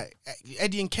 Yeah, like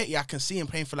Eddie Nketiah, I can see him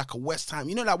playing for like a West Ham.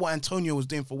 You know, like what Antonio was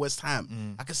doing for West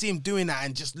Ham. I can see him doing that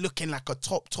and just looking like a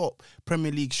top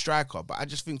Premier League striker. But I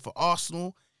just think for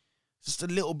Arsenal, just a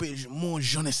little bit more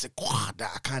je ne sais quoi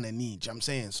that I kind of need. You know what I'm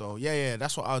saying? So yeah,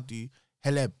 that's what I'll do.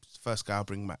 Haleb, first guy I'll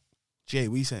bring back. Jay,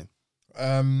 what you saying?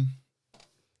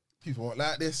 People won't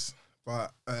like this,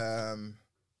 but I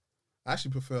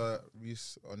actually prefer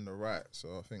Reece on the right.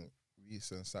 So I think Reece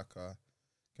and Saka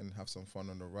can have some fun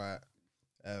on the right.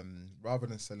 Rather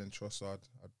than selling Trossard,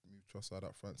 I'd move Trossard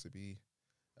up front to be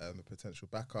a potential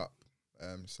backup.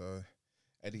 So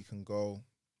Eddie can go,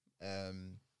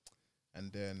 and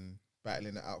then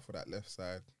battling it out for that left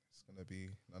side, it's going to be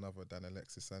none other than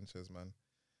Alexis Sanchez, man.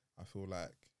 I feel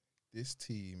like this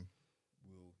team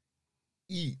will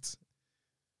eat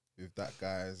with that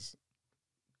guy's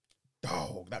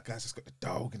dog. That guy's just got the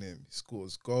dog in him. He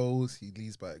scores goals, he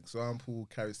leads by example,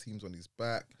 carries teams on his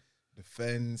back,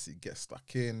 defends, he gets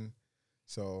stuck in.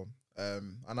 So,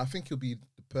 and I think he'll be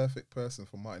the perfect person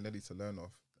for Martinelli to learn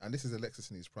off. And this is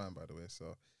Alexis in his prime, by the way.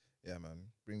 So, yeah, man,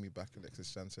 bring me back Alexis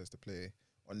Sanchez to play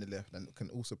on the left and can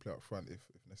also play up front if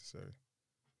necessary.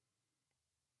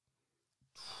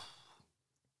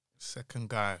 Second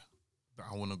guy that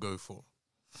I want to go for.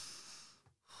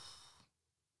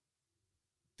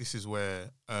 This is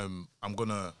where I'm going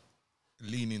to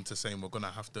lean into saying we're going to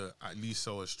have to at least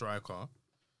sell a striker.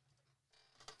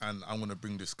 And I'm going to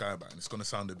bring this guy back. And it's going to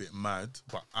sound a bit mad,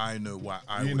 but I know why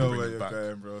I would bring him back.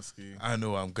 going, broski. I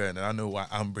know where I'm going, and I know why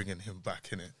I'm bringing him back,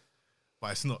 innit?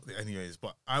 But it's not anyways.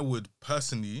 But I would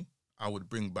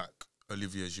bring back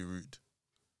Olivier Giroud.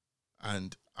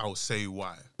 And I'll say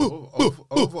why. Over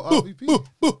RVP?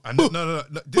 And no.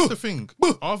 This is the thing.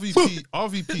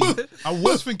 RVP. I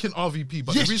was thinking RVP,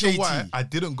 but Yes, the reason JT. why I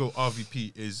didn't go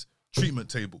RVP is treatment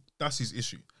table. That's his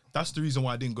issue. That's the reason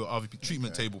why I didn't go RVP.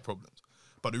 Treatment table problems.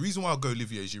 But the reason why I'll go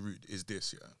Olivier Giroud is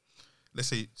this, yeah. Let's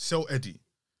say sell Eddie.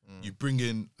 You bring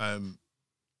in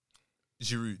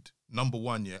Giroud, number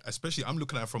one, yeah. Especially I'm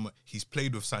looking at it from he's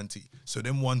played with Santi. So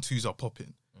them 1-2s are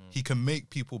popping. He can make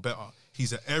people better.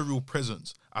 He's an aerial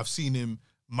presence. I've seen him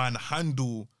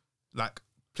manhandle like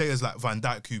players like Van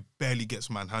Dijk who barely gets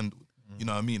manhandled. You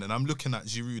know what I mean? And I'm looking at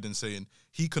Giroud and saying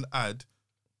he can add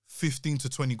 15 to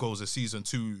 20 goals a season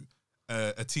to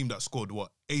a team that scored,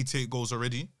 88 goals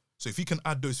already? So if he can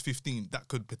add those 15, that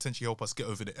could potentially help us get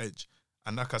over the edge.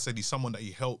 And like I said, he's someone that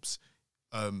he helps.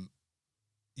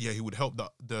 He would help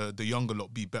the younger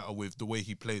lot be better with the way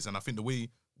he plays. And I think the way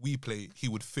we play, he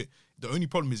would fit. The only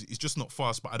problem is he's just not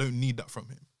fast, but I don't need that from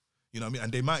him. You know what I mean?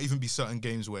 And there might even be certain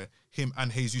games where him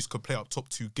and Jesus could play up top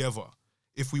together.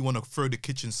 If we want to throw the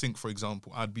kitchen sink, for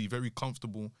example, I'd be very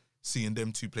comfortable seeing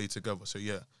them two play together. So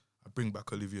yeah, I bring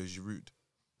back Olivier Giroud.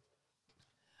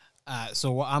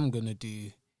 So what I'm going to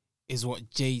do is what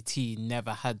JT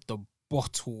never had the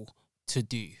bottle to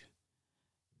do.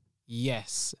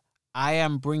 Yes, I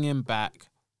am bringing back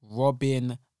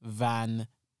Robin van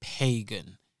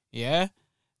Pagan. Yeah?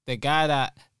 The guy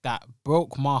that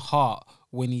broke my heart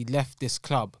when he left this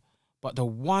club. But the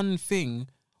one thing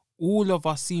all of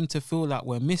us seem to feel like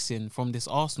we're missing from this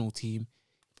Arsenal team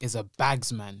is a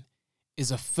bagsman,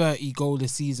 is a 30-goal a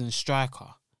season striker.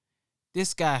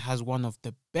 This guy has one of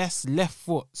the best left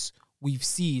foots we've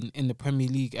seen in the Premier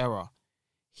League era.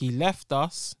 He left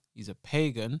us, he's a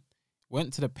pagan,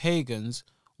 went to the Pagans,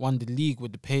 won the league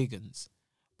with the Pagans.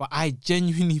 But I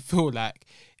genuinely feel like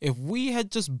if we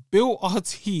had just built our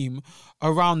team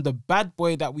around the bad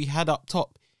boy that we had up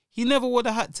top, he never would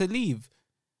have had to leave.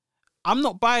 I'm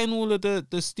not buying all of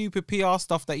the stupid PR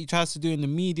stuff that he tries to do in the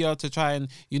media to try and,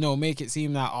 make it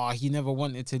seem like, he never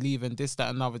wanted to leave and this, that,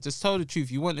 and another. Just tell the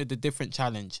truth. You wanted a different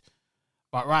challenge.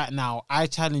 But right now, I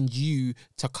challenge you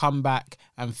to come back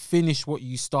and finish what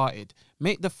you started.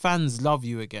 Make the fans love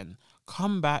you again.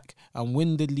 Come back and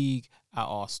win the league at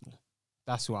Arsenal.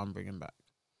 That's who I'm bringing back.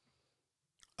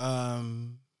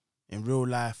 In real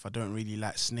life, I don't really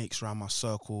like snakes around my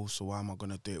circle, so why am I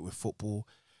going to do it with football?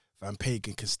 Van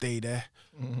Pagan can stay there.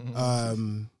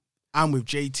 I'm with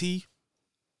JT.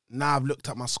 Now I've looked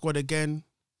at my squad again.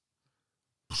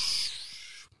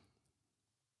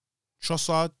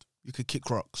 Trossard, you could kick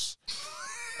rocks.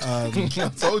 I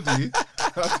told you.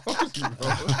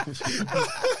 Bro.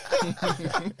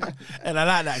 And I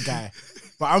like that guy.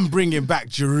 But I'm bringing back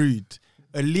Giroud.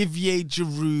 Olivier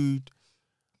Giroud.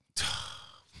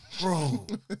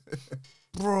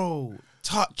 Bro.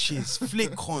 Touches,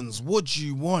 flick-ons, what do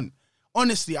you want?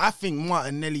 Honestly, I think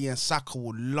Martinelli and Saka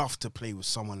would love to play with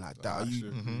someone like that. Are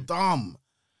you dumb?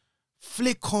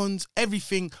 Flick-ons,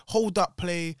 everything, hold-up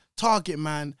play, target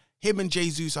man, him and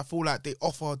Jesus, I feel like they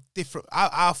offer different...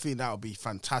 I think that would be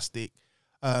fantastic.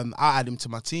 I'll add him to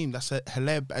my team. That's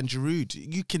Haleb and Giroud.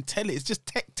 You can tell it. It's just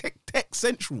tech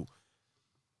central.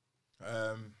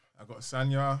 I got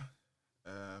Sanya.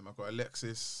 I got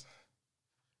Alexis.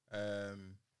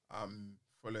 I'm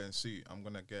following suit. I'm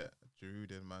going to get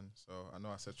Giroud in, man. So I know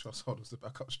I said Trossard was the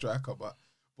backup striker, but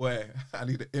boy, I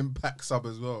need an impact sub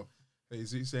as well.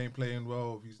 Jesus ain't playing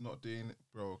well. If he's not doing it,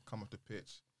 bro, come off the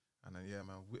pitch. And then, yeah,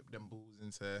 man, whip them balls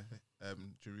into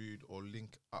Giroud or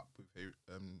link up with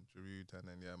Giroud. And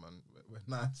then, yeah, man, we're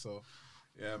nice. So,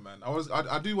 yeah, man.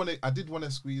 I did want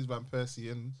to squeeze Van Persie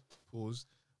in, pause.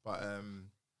 But,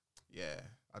 yeah,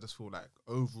 I just feel like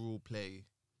overall play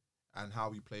and how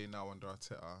we play now under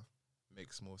Arteta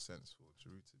makes more sense for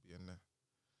Giroud to be in there.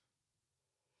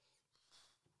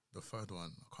 The third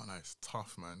one, I can't lie, it's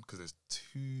tough, man, because there's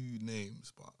two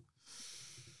names, but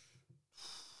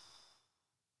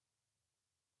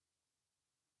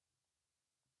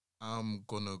I'm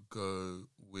going to go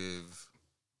with...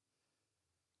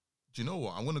 Do you know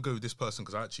what? I'm going to go with this person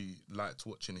because I actually liked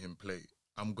watching him play.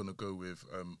 I'm going to go with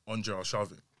Andre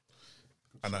Arshavin.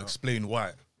 And I'll explain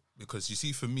why. Because you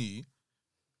see, for me,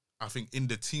 I think in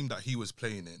the team that he was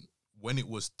playing in, when it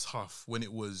was tough, when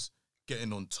it was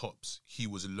getting on tops, he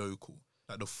was local.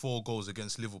 Like the 4 goals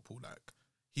against Liverpool, like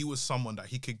he was someone that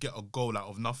he could get a goal out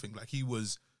of nothing. Like he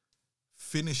was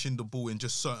finishing the ball in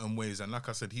just certain ways. And like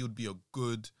I said, he would be a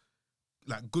good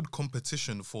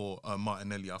competition for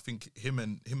Martinelli. I think him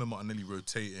and Martinelli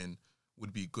rotating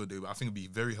would be good. I think it'd be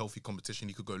very healthy competition.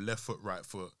 He could go left foot, right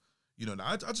foot.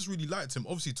 I just really liked him.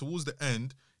 Obviously, towards the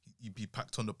end, he'd be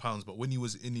packed on the pounds. But when he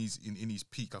was in his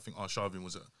peak, I think Arshavin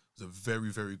was a very,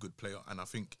 very good player. And I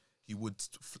think he would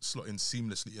slot in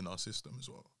seamlessly in our system as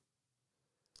well.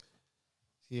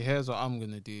 See, here's what I'm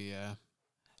going to do, yeah.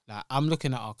 Like, I'm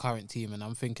looking at our current team and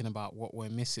I'm thinking about what we're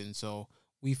missing. So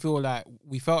we felt like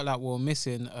we were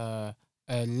missing a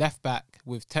left back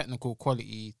with technical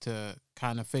quality to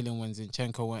kind of fill in when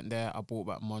Zinchenko went there. I brought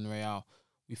back Monreal.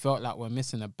 We felt like we're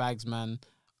missing a bagsman.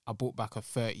 I brought back a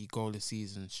 30-goal a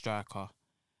season striker.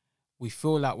 We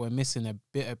feel like we're missing a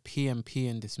bit of PMP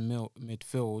in this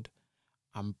midfield.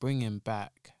 I'm bringing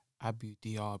back Abu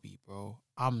Diaby, bro.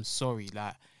 I'm sorry.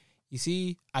 Like, you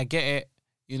see, I get it,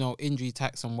 injury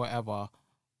tax and whatever,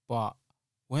 but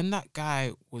when that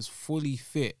guy was fully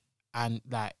fit and,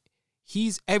 like,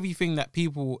 he's everything that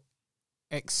people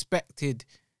expected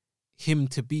him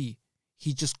to be,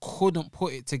 he just couldn't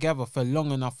put it together for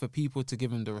long enough for people to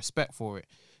give him the respect for it.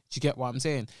 Do you get what I'm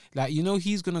saying? Like,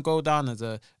 he's going to go down as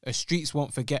a streets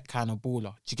won't forget kind of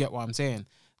baller. Do you get what I'm saying?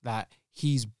 Like,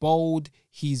 he's bold,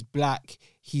 he's black,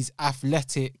 he's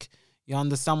athletic. You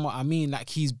understand what I mean? Like,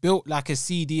 he's built like a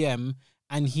CDM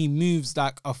and he moves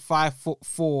like a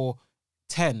 5'4",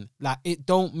 10. Like, it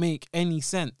don't make any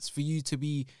sense for you to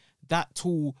be that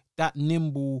tall, that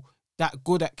nimble, that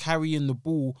good at carrying the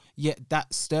ball, yet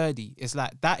that sturdy. It's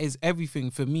like that is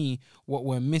everything for me, what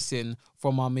we're missing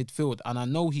from our midfield. And I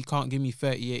know he can't give me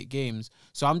 38 games.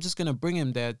 So I'm just going to bring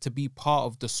him there to be part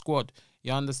of the squad.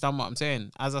 You understand what I'm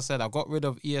saying? As I said, I got rid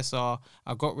of ESR.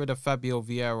 I got rid of Fabio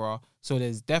Vieira. So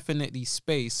there's definitely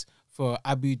space for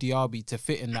Abu Diaby to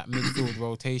fit in that midfield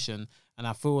rotation. And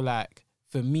I feel like,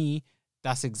 for me,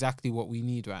 that's exactly what we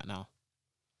need right now.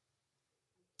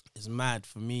 It's mad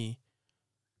for me.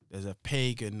 There's a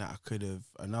pagan that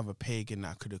another pagan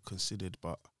that I could have considered,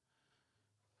 but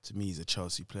to me, he's a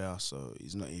Chelsea player, so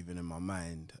he's not even in my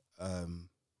mind. And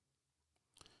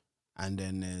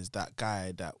then there's that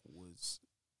guy that was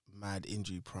mad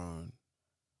injury prone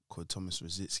called Thomas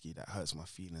Rositzky that hurts my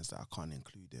feelings that I can't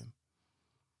include him.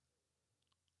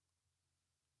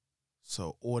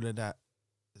 So all of that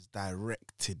has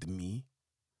directed me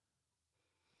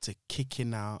to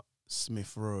kicking out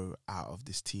Smith Rowe out of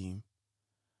this team.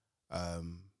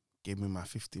 Gave me my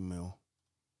 50 mil.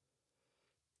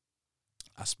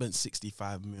 I spent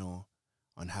 65 mil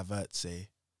on Havertz,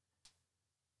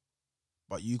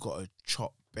 but you got a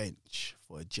chop bench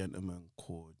for a gentleman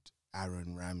called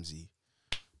Aaron Ramsey.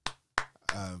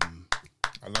 I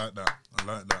like that.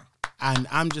 And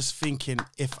I'm just thinking,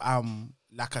 if I'm,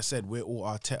 like I said, we're all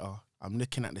Arteta, I'm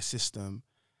looking at the system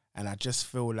and I just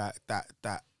feel like that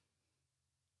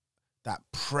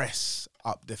press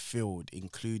up the field,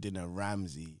 including a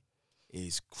Ramsey,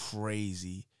 is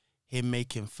crazy. Him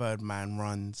making third man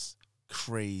runs,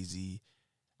 crazy.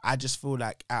 I just feel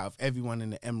like out of everyone in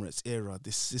the Emirates era,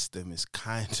 this system is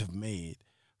kind of made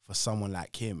for someone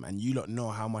like him. And you lot know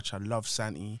how much I love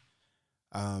Santi.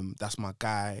 That's my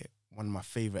guy, one of my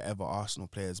favourite ever Arsenal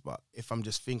players. But if I'm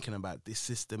just thinking about this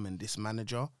system and this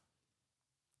manager,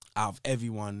 out of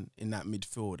everyone in that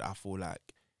midfield, I feel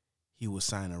like he will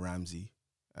sign a Ramsey.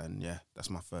 And yeah, that's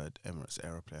my third Emirates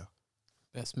era player.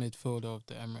 Best midfielder of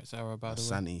the Emirates era, by the way.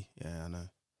 Santi, yeah, I know.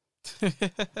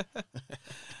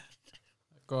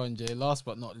 Go on, Jay. Last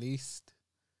but not least.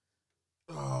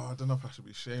 Oh, I don't know if I should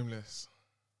be shameless.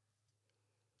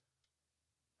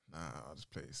 Nah, I'll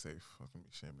just play it safe. I can be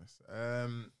shameless.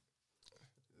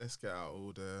 Let's get out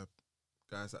all the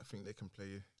guys that think they can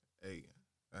play 8.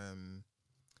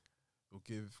 We'll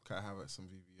give Kai Havertz some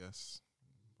VVS,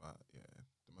 but yeah,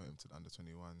 demote him to the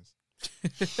under-21s.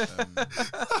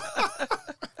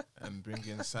 And bring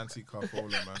in Santi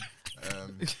Carpola, man.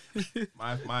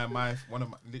 One of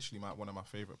my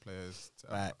favorite players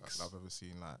I've ever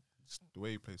seen. Like, just the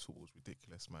way he plays football is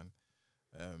ridiculous, man.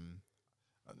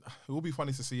 It will be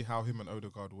funny to see how him and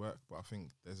Odegaard work, but I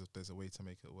think there's a way to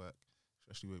make it work,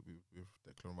 especially with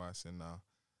Declan Rice in now.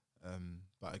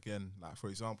 But again, like for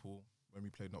example, when we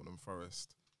played Nottingham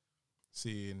Forest,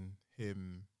 seeing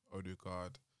him,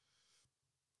 Odegaard,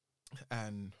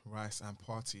 and Rice and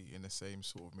Partey in the same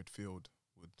sort of midfield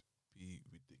would be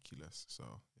ridiculous. So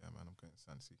yeah, man, I'm going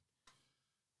Santi.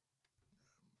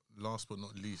 Last but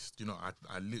not least, you know,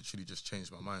 I literally just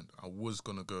changed my mind. I was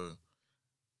gonna go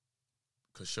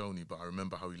Koscielny, but I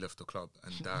remember how he left the club,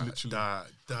 and that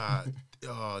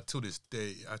till this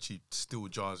day it actually still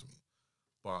jars me.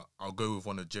 But I'll go with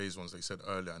one of Jay's ones they said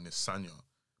earlier, and it's Sanya,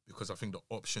 because I think the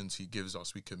options he gives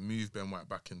us, we can move Ben White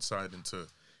back inside into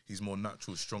his more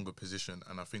natural, stronger position.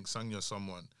 And I think Sanya's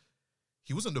someone,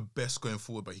 he wasn't the best going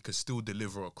forward, but he could still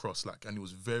deliver across, and he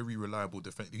was very reliable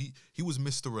defensively. He was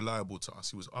Mr. Reliable to us.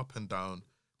 He was up and down,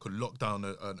 could lock down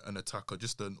an attacker,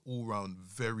 just an all-round,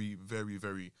 very, very,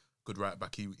 very good right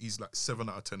back. He's like 7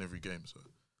 out of 10 every game. So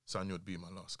Sanya would be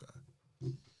my last guy.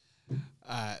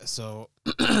 So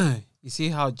you see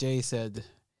how Jay said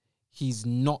he's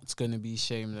not going to be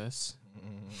shameless.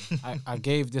 I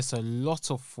gave this a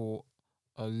lot of thought.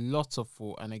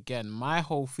 And again, my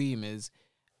whole theme is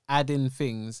adding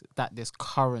things that this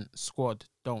current squad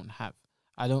don't have.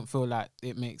 I don't feel like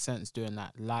it makes sense doing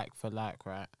that like for like,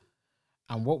 right?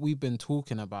 And what we've been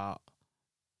talking about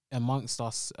amongst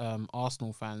us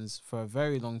Arsenal fans for a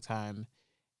very long time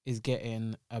is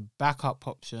getting a backup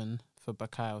option for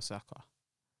Bukayo Saka.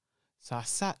 So I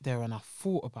sat there and I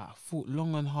thought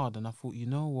long and hard, and I thought, you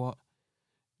know what?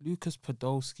 Lucas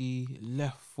Podolski,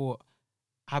 left foot,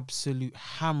 absolute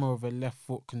hammer of a left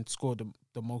foot, can score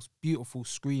the most beautiful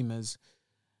screamers.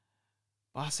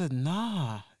 But I said,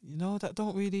 nah, you know, that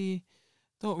don't really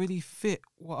fit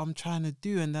what I'm trying to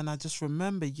do. And then I just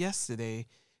remember yesterday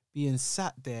being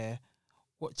sat there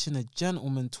watching a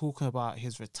gentleman talking about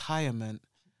his retirement,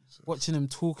 watching him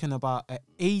talking about an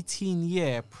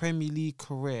 18-year Premier League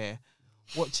career,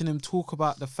 watching him talk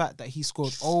about the fact that he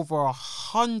scored over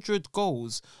 100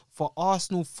 goals for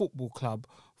Arsenal Football Club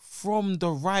from the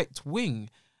right wing.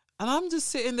 And I'm just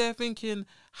sitting there thinking,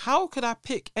 how could I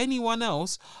pick anyone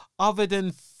else other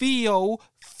than Theo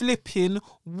flipping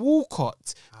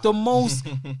Walcott, the most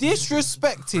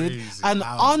disrespected and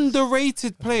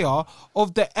underrated player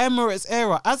of the Emirates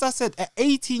era? As I said, an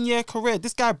 18-year career.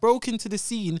 This guy broke into the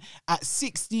scene at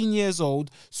 16 years old,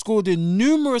 scored in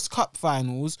numerous cup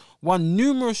finals, won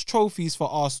numerous trophies for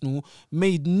Arsenal,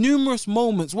 made numerous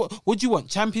moments. What do you want?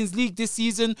 Champions League this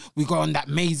season? We got on that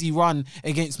mazy run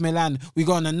against Milan. We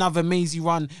got on another mazy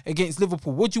run against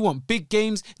Liverpool. What do you want? Big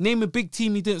games? Name a big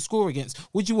team he didn't score against.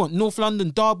 What do you want? North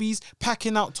London derbies,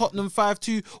 packing out Tottenham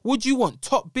 5-2. What do you want?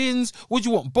 Top bins? What do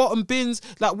you want? Bottom bins?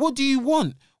 Like, what do you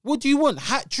want? What do you want?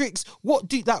 Hat tricks?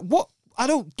 What? I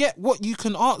don't get what you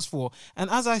can ask for. And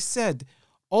as I said,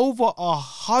 over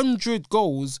 100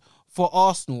 goals for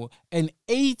Arsenal, an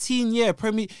 18-year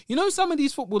Premier. You know, some of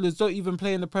these footballers don't even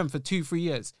play in the Prem for 2-3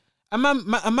 years. A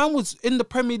man was in the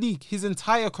Premier League his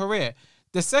entire career.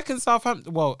 The second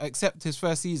Southampton, well, except his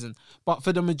first season, but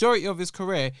for the majority of his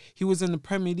career, he was in the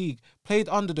Premier League, played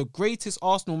under the greatest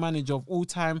Arsenal manager of all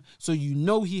time, so you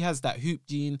know he has that hoop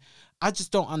gene. I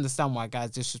just don't understand why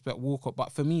guys disrespect Walcott,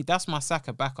 but for me, that's my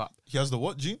Saka backup. He has the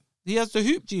what gene? He has the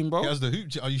hoop gene, bro. He has the hoop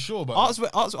gene. Are you sure about that?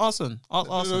 Ask Arson.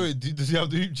 Wait, does he have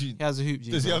the hoop gene? He has the hoop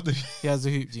gene. Does he have the? He has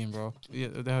the hoop gene, bro. Yeah,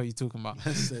 what the hell are you talking about?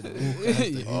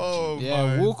 Oh,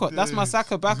 yeah, Walcott. That's my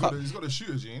Saka backup. He's got a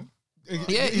shooter gene.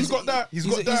 Yeah, he's got that. He's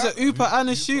got that. He's an Uber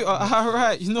and a shooter. All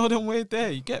right, you know them way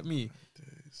there. You get me?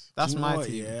 That's my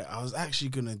team. Yeah, I was actually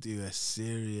gonna do a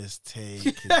serious take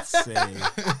and say,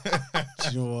 do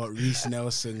you know what? Reece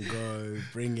Nelson go,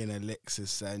 bring in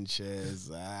Alexis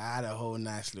Sanchez. I had a whole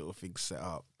nice little thing set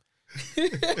up.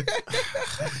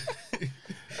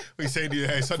 We say,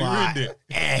 hey, Sonny ruined it.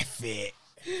 F it.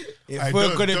 If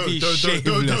we're gonna be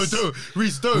shameless,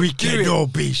 we can all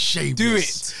be shameless. Do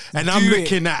it. And I'm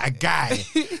looking at a guy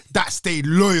that stayed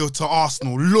loyal to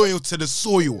Arsenal, loyal to the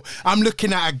soil. I'm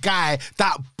looking at a guy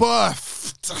that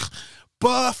birthed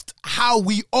how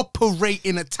we operate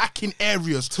in attacking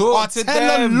areas.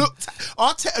 Arteta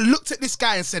looked at this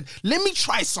guy and said, let me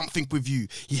try something with you.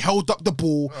 He held up the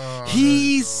ball.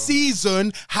 His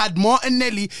season had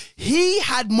Martinelli.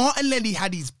 Martinelli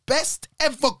had his best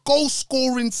ever goal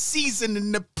scoring season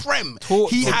in the Prem.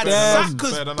 He had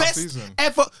Saka's best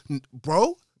ever.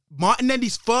 Bro,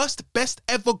 Martinelli's first best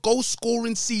ever goal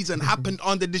scoring season happened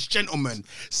under this gentleman.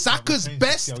 Saka's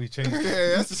best.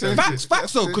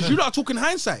 Facts though, because you're not talking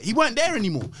hindsight. He weren't there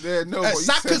anymore. Yeah, no.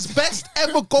 Saka's best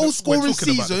ever goal scoring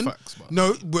season.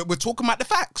 No, we're talking about the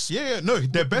facts. Yeah, no,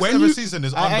 their best ever season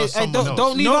is under someone else.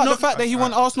 Don't leave out the fact that he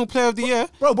won Arsenal Player of the Year.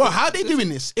 Bro, how are they doing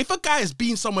this? If a guy has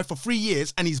been somewhere for 3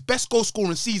 years and his best goal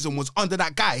scoring season was under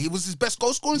that guy, it was his best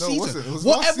goal scoring season. It was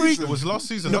Whatever. It was last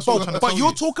season. No, but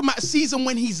you're talking about a season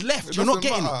when he's left. You're not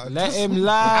getting it. Let him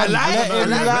lie.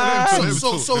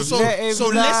 So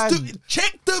let's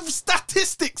check the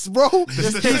statistics, bro.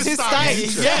 Statistics.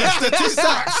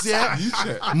 Yeah.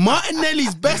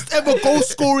 Martinelli's best ever goal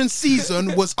scoring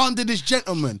season was under this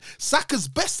gentleman. Saka's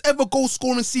best ever goal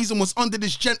scoring season was under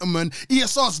this gentleman.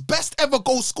 ESR's best ever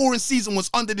goal scoring season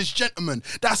was under this gentleman.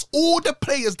 That's all the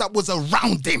players that was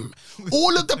around him.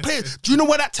 All of the players. Do you know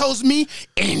what that tells me?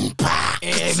 Impact.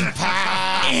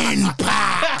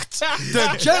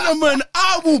 The gentleman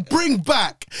I will bring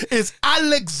back is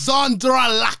Alexandra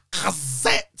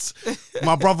Lacazette.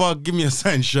 My brother, give me a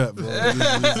signed shirt, bro. I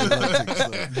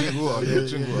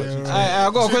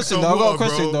got a question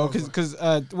though. Because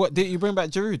what did you bring back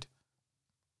Giroud?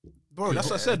 Bro, that's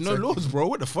what I said. No laws, bro.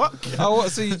 What the fuck? Oh,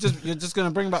 what? So you're just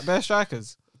gonna bring back bare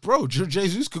strikers? Bro,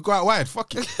 Jesus could go out wide.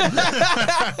 Fuck it.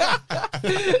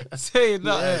 Saying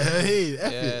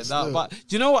that. But do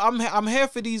you know what? I'm here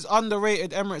for these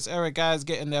underrated Emirates era guys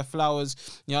getting their flowers.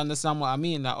 You understand what I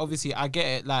mean? Like, obviously, I get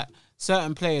it. Like,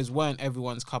 certain players weren't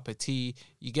everyone's cup of tea.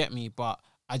 You get me? But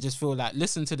I just feel like,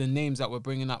 listen to the names that we're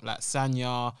bringing up, like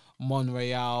Sanya,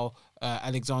 Monreal,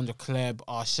 Alexander Kleb,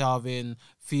 Arshavin,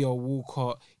 Theo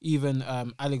Walcott, even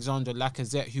Alexander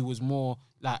Lacazette, who was more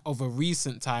like of a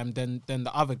recent time than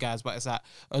the other guys. But it's like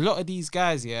a lot of these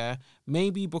guys, yeah,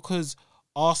 maybe because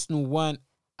Arsenal weren't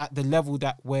at the level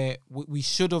that we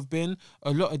should have been,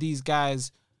 a lot of these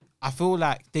guys, I feel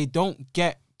like they don't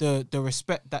get the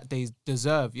respect that they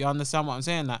deserve. You understand what I'm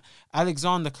saying? Like,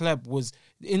 Alexander Kleb was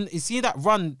you see that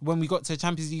run when we got to the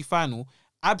Champions League final,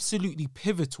 absolutely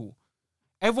pivotal.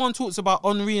 Everyone talks about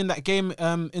Henry in that game,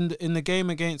 in the game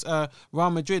against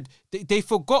Real Madrid. They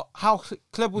forgot how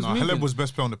Kleb was moving. Kleb was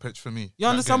best player on the pitch for me. You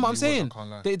understand what I'm saying?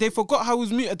 They forgot how he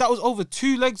was moving. That was over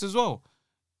 2 legs as well.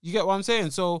 You get what I'm saying?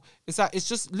 So it's like, it's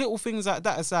just little things like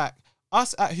that. It's like,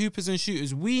 us at Hoopers and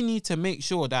Shooters, we need to make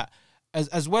sure that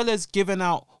as well as giving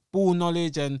out ball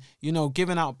knowledge and, you know,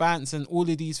 giving out bants and all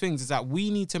of these things, is that we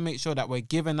need to make sure that we're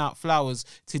giving out flowers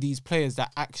to these players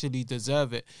that actually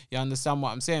deserve it. You understand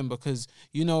what I'm saying? Because,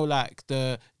 you know, like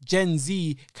the Gen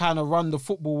Z kind of run the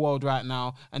football world right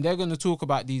now, and they're going to talk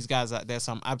about these guys like they're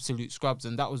some absolute scrubs,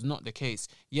 and that was not the case.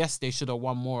 Yes, they should have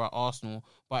won more at Arsenal,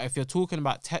 but if you're talking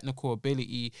about technical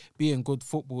ability, being good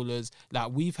footballers,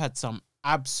 like we've had some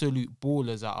absolute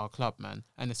ballers at our club, man,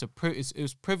 and it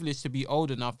was privileged to be old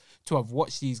enough to have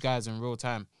watched these guys in real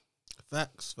time.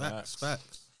 Facts.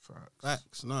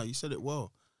 No, you said it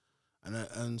well.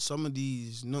 And some of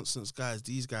these nonsense guys,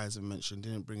 these guys have mentioned,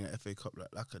 didn't bring an FA Cup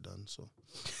like Laka done. So,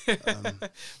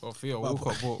 well, Theo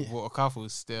Walcott bought a couple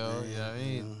still. You know what I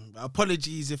mean?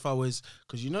 Apologies if I was,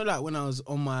 because you know, like when I was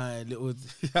on my little,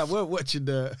 I weren't watching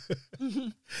the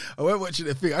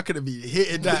thing. I could have been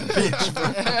hitting that pitch,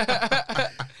 bro.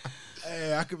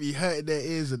 Hey, I could be hurting their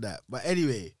ears and that. But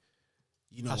anyway,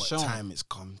 you know what time it's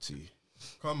come to.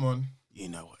 Come on. You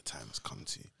know what time it's come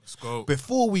to. Let's go.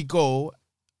 Before we go,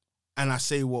 and I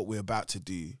say what we're about to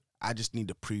do, I just need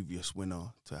the previous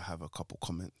winner to have a couple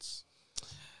comments.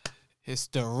 It's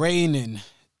the reigning,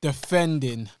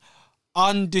 defending,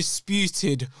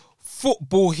 undisputed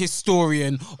football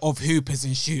historian of hoopers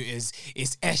and shooters.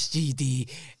 It's SGD,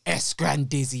 S Grand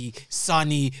Dizzy,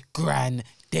 Sonny Gran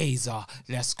Dazer.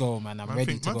 Let's go, man. I'm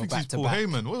ready to go back to back.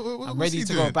 I'm ready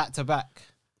to go back to back.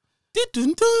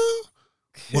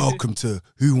 Welcome to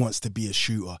Who Wants to Be a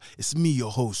Shooter. It's me,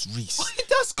 your host, Reese.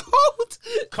 That's cold.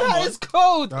 That is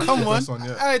cold. Come on.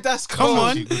 Hey, that's cold. Come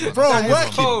on. Bro, I'm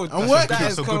working. I'm working.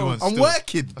 That is cold. I'm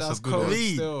working. That's cold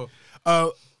still.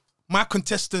 My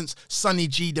contestants, Sonny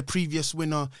G, the previous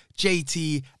winner,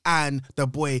 JT, and the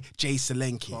boy Jay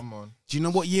Solanke. Come on. Do you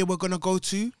know what year we're going to go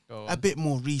to? Go A bit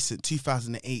more recent,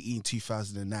 2018,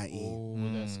 2019. Oh,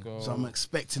 let's go. So I'm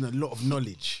expecting a lot of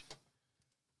knowledge.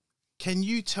 Can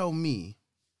you tell me,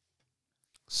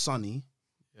 Sonny,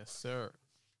 Yes, sir.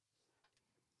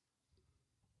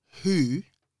 who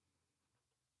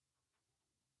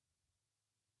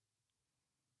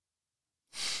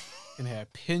Can hear a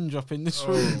pin drop in this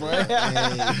room, bro.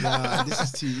 Hey, nah, this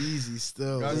is too easy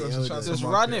still. Guys, let's try Just some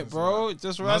run market, it, bro.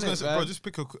 Just I run was it, gonna say, man. bro, just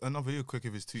pick another year quick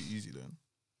if it's too easy then.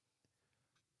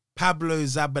 Pablo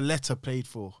Zabaleta played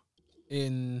for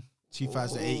In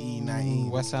 2018-19.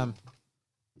 West Ham.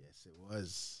 Yes, it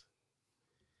was.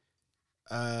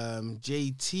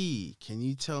 JT, can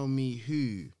you tell me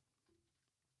who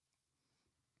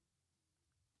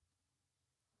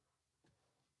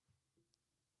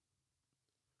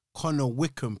Connor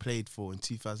Wickham played for in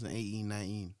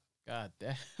 2018-19? God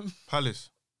damn. Palace.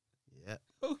 Yeah.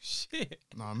 Oh, shit.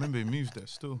 Nah, I remember he moved there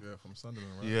still. Yeah, from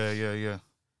Sunderland, right?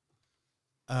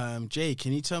 Yeah. Jay,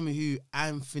 can you tell me who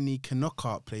Anthony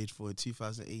Knockout played for in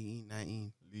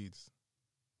 2018-19? Leeds.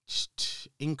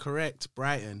 Incorrect.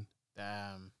 Brighton.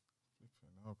 Damn.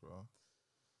 No, bro.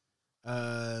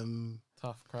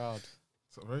 Tough crowd.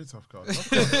 It's a very tough crowd.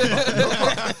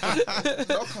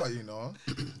 Knockout, you know.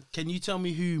 Can you tell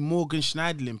me who Morgan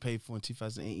Schneiderlin played for in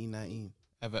 2018-19?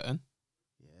 Everton.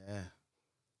 Yeah.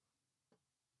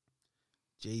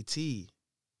 JT,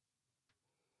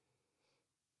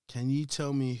 can you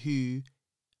tell me who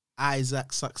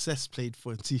Isaac Success played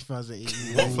for in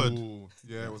 2018? Watford. Ooh,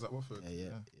 yeah, was that Watford?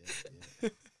 Yeah.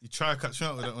 You try to catch me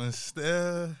out with that one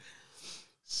still.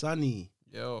 Sonny,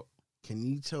 Yo. can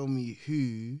you tell me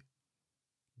who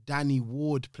Danny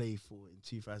Ward played for in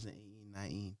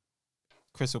 2018-19?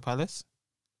 Crystal Palace.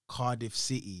 Cardiff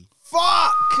City.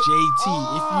 Fuck!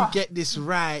 JT, if you get this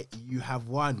right, you have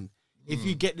won. If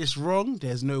you get this wrong,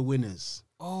 there's no winners.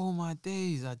 Oh, my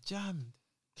days. I jammed.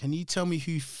 Can you tell me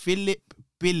who Philip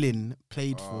Billing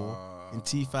played for in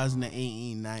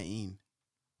 2018-19?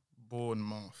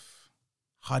 Bournemouth.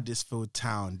 Huddersfield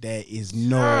Town. There is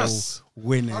no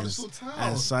winners. Huddersfield Town.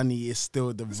 And Sonny is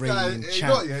still the This guy, reigning hey,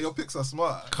 champ. your picks are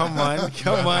smart. Come on,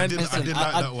 come on. I did like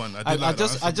that one.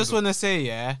 I just want to say,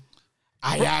 yeah,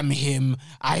 I am him.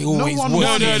 I always was No,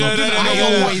 him.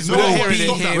 I always will be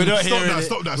him. We're not hearing it.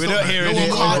 Stop that. We're not hearing No it.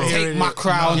 one We're not can't hearing take it. my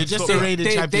crown. You're just a reigning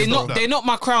champion. They knock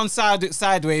my crown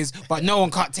sideways, but no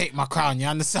one can't take my crown. You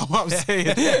understand what I'm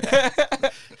saying?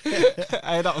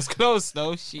 Hey, that was close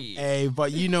though. Shit. Hey,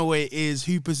 but you know what it is.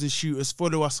 Hoopers and Shooters.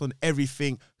 Follow us on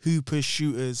everything. Hoopers,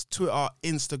 Shooters, Twitter,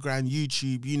 Instagram,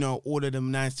 YouTube. You know, all of them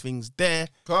nice things there.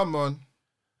 Come on.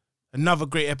 Another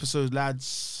great episode, lads.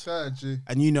 Strategy.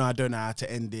 And you know I don't know how to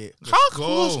end it. Let's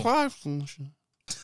go.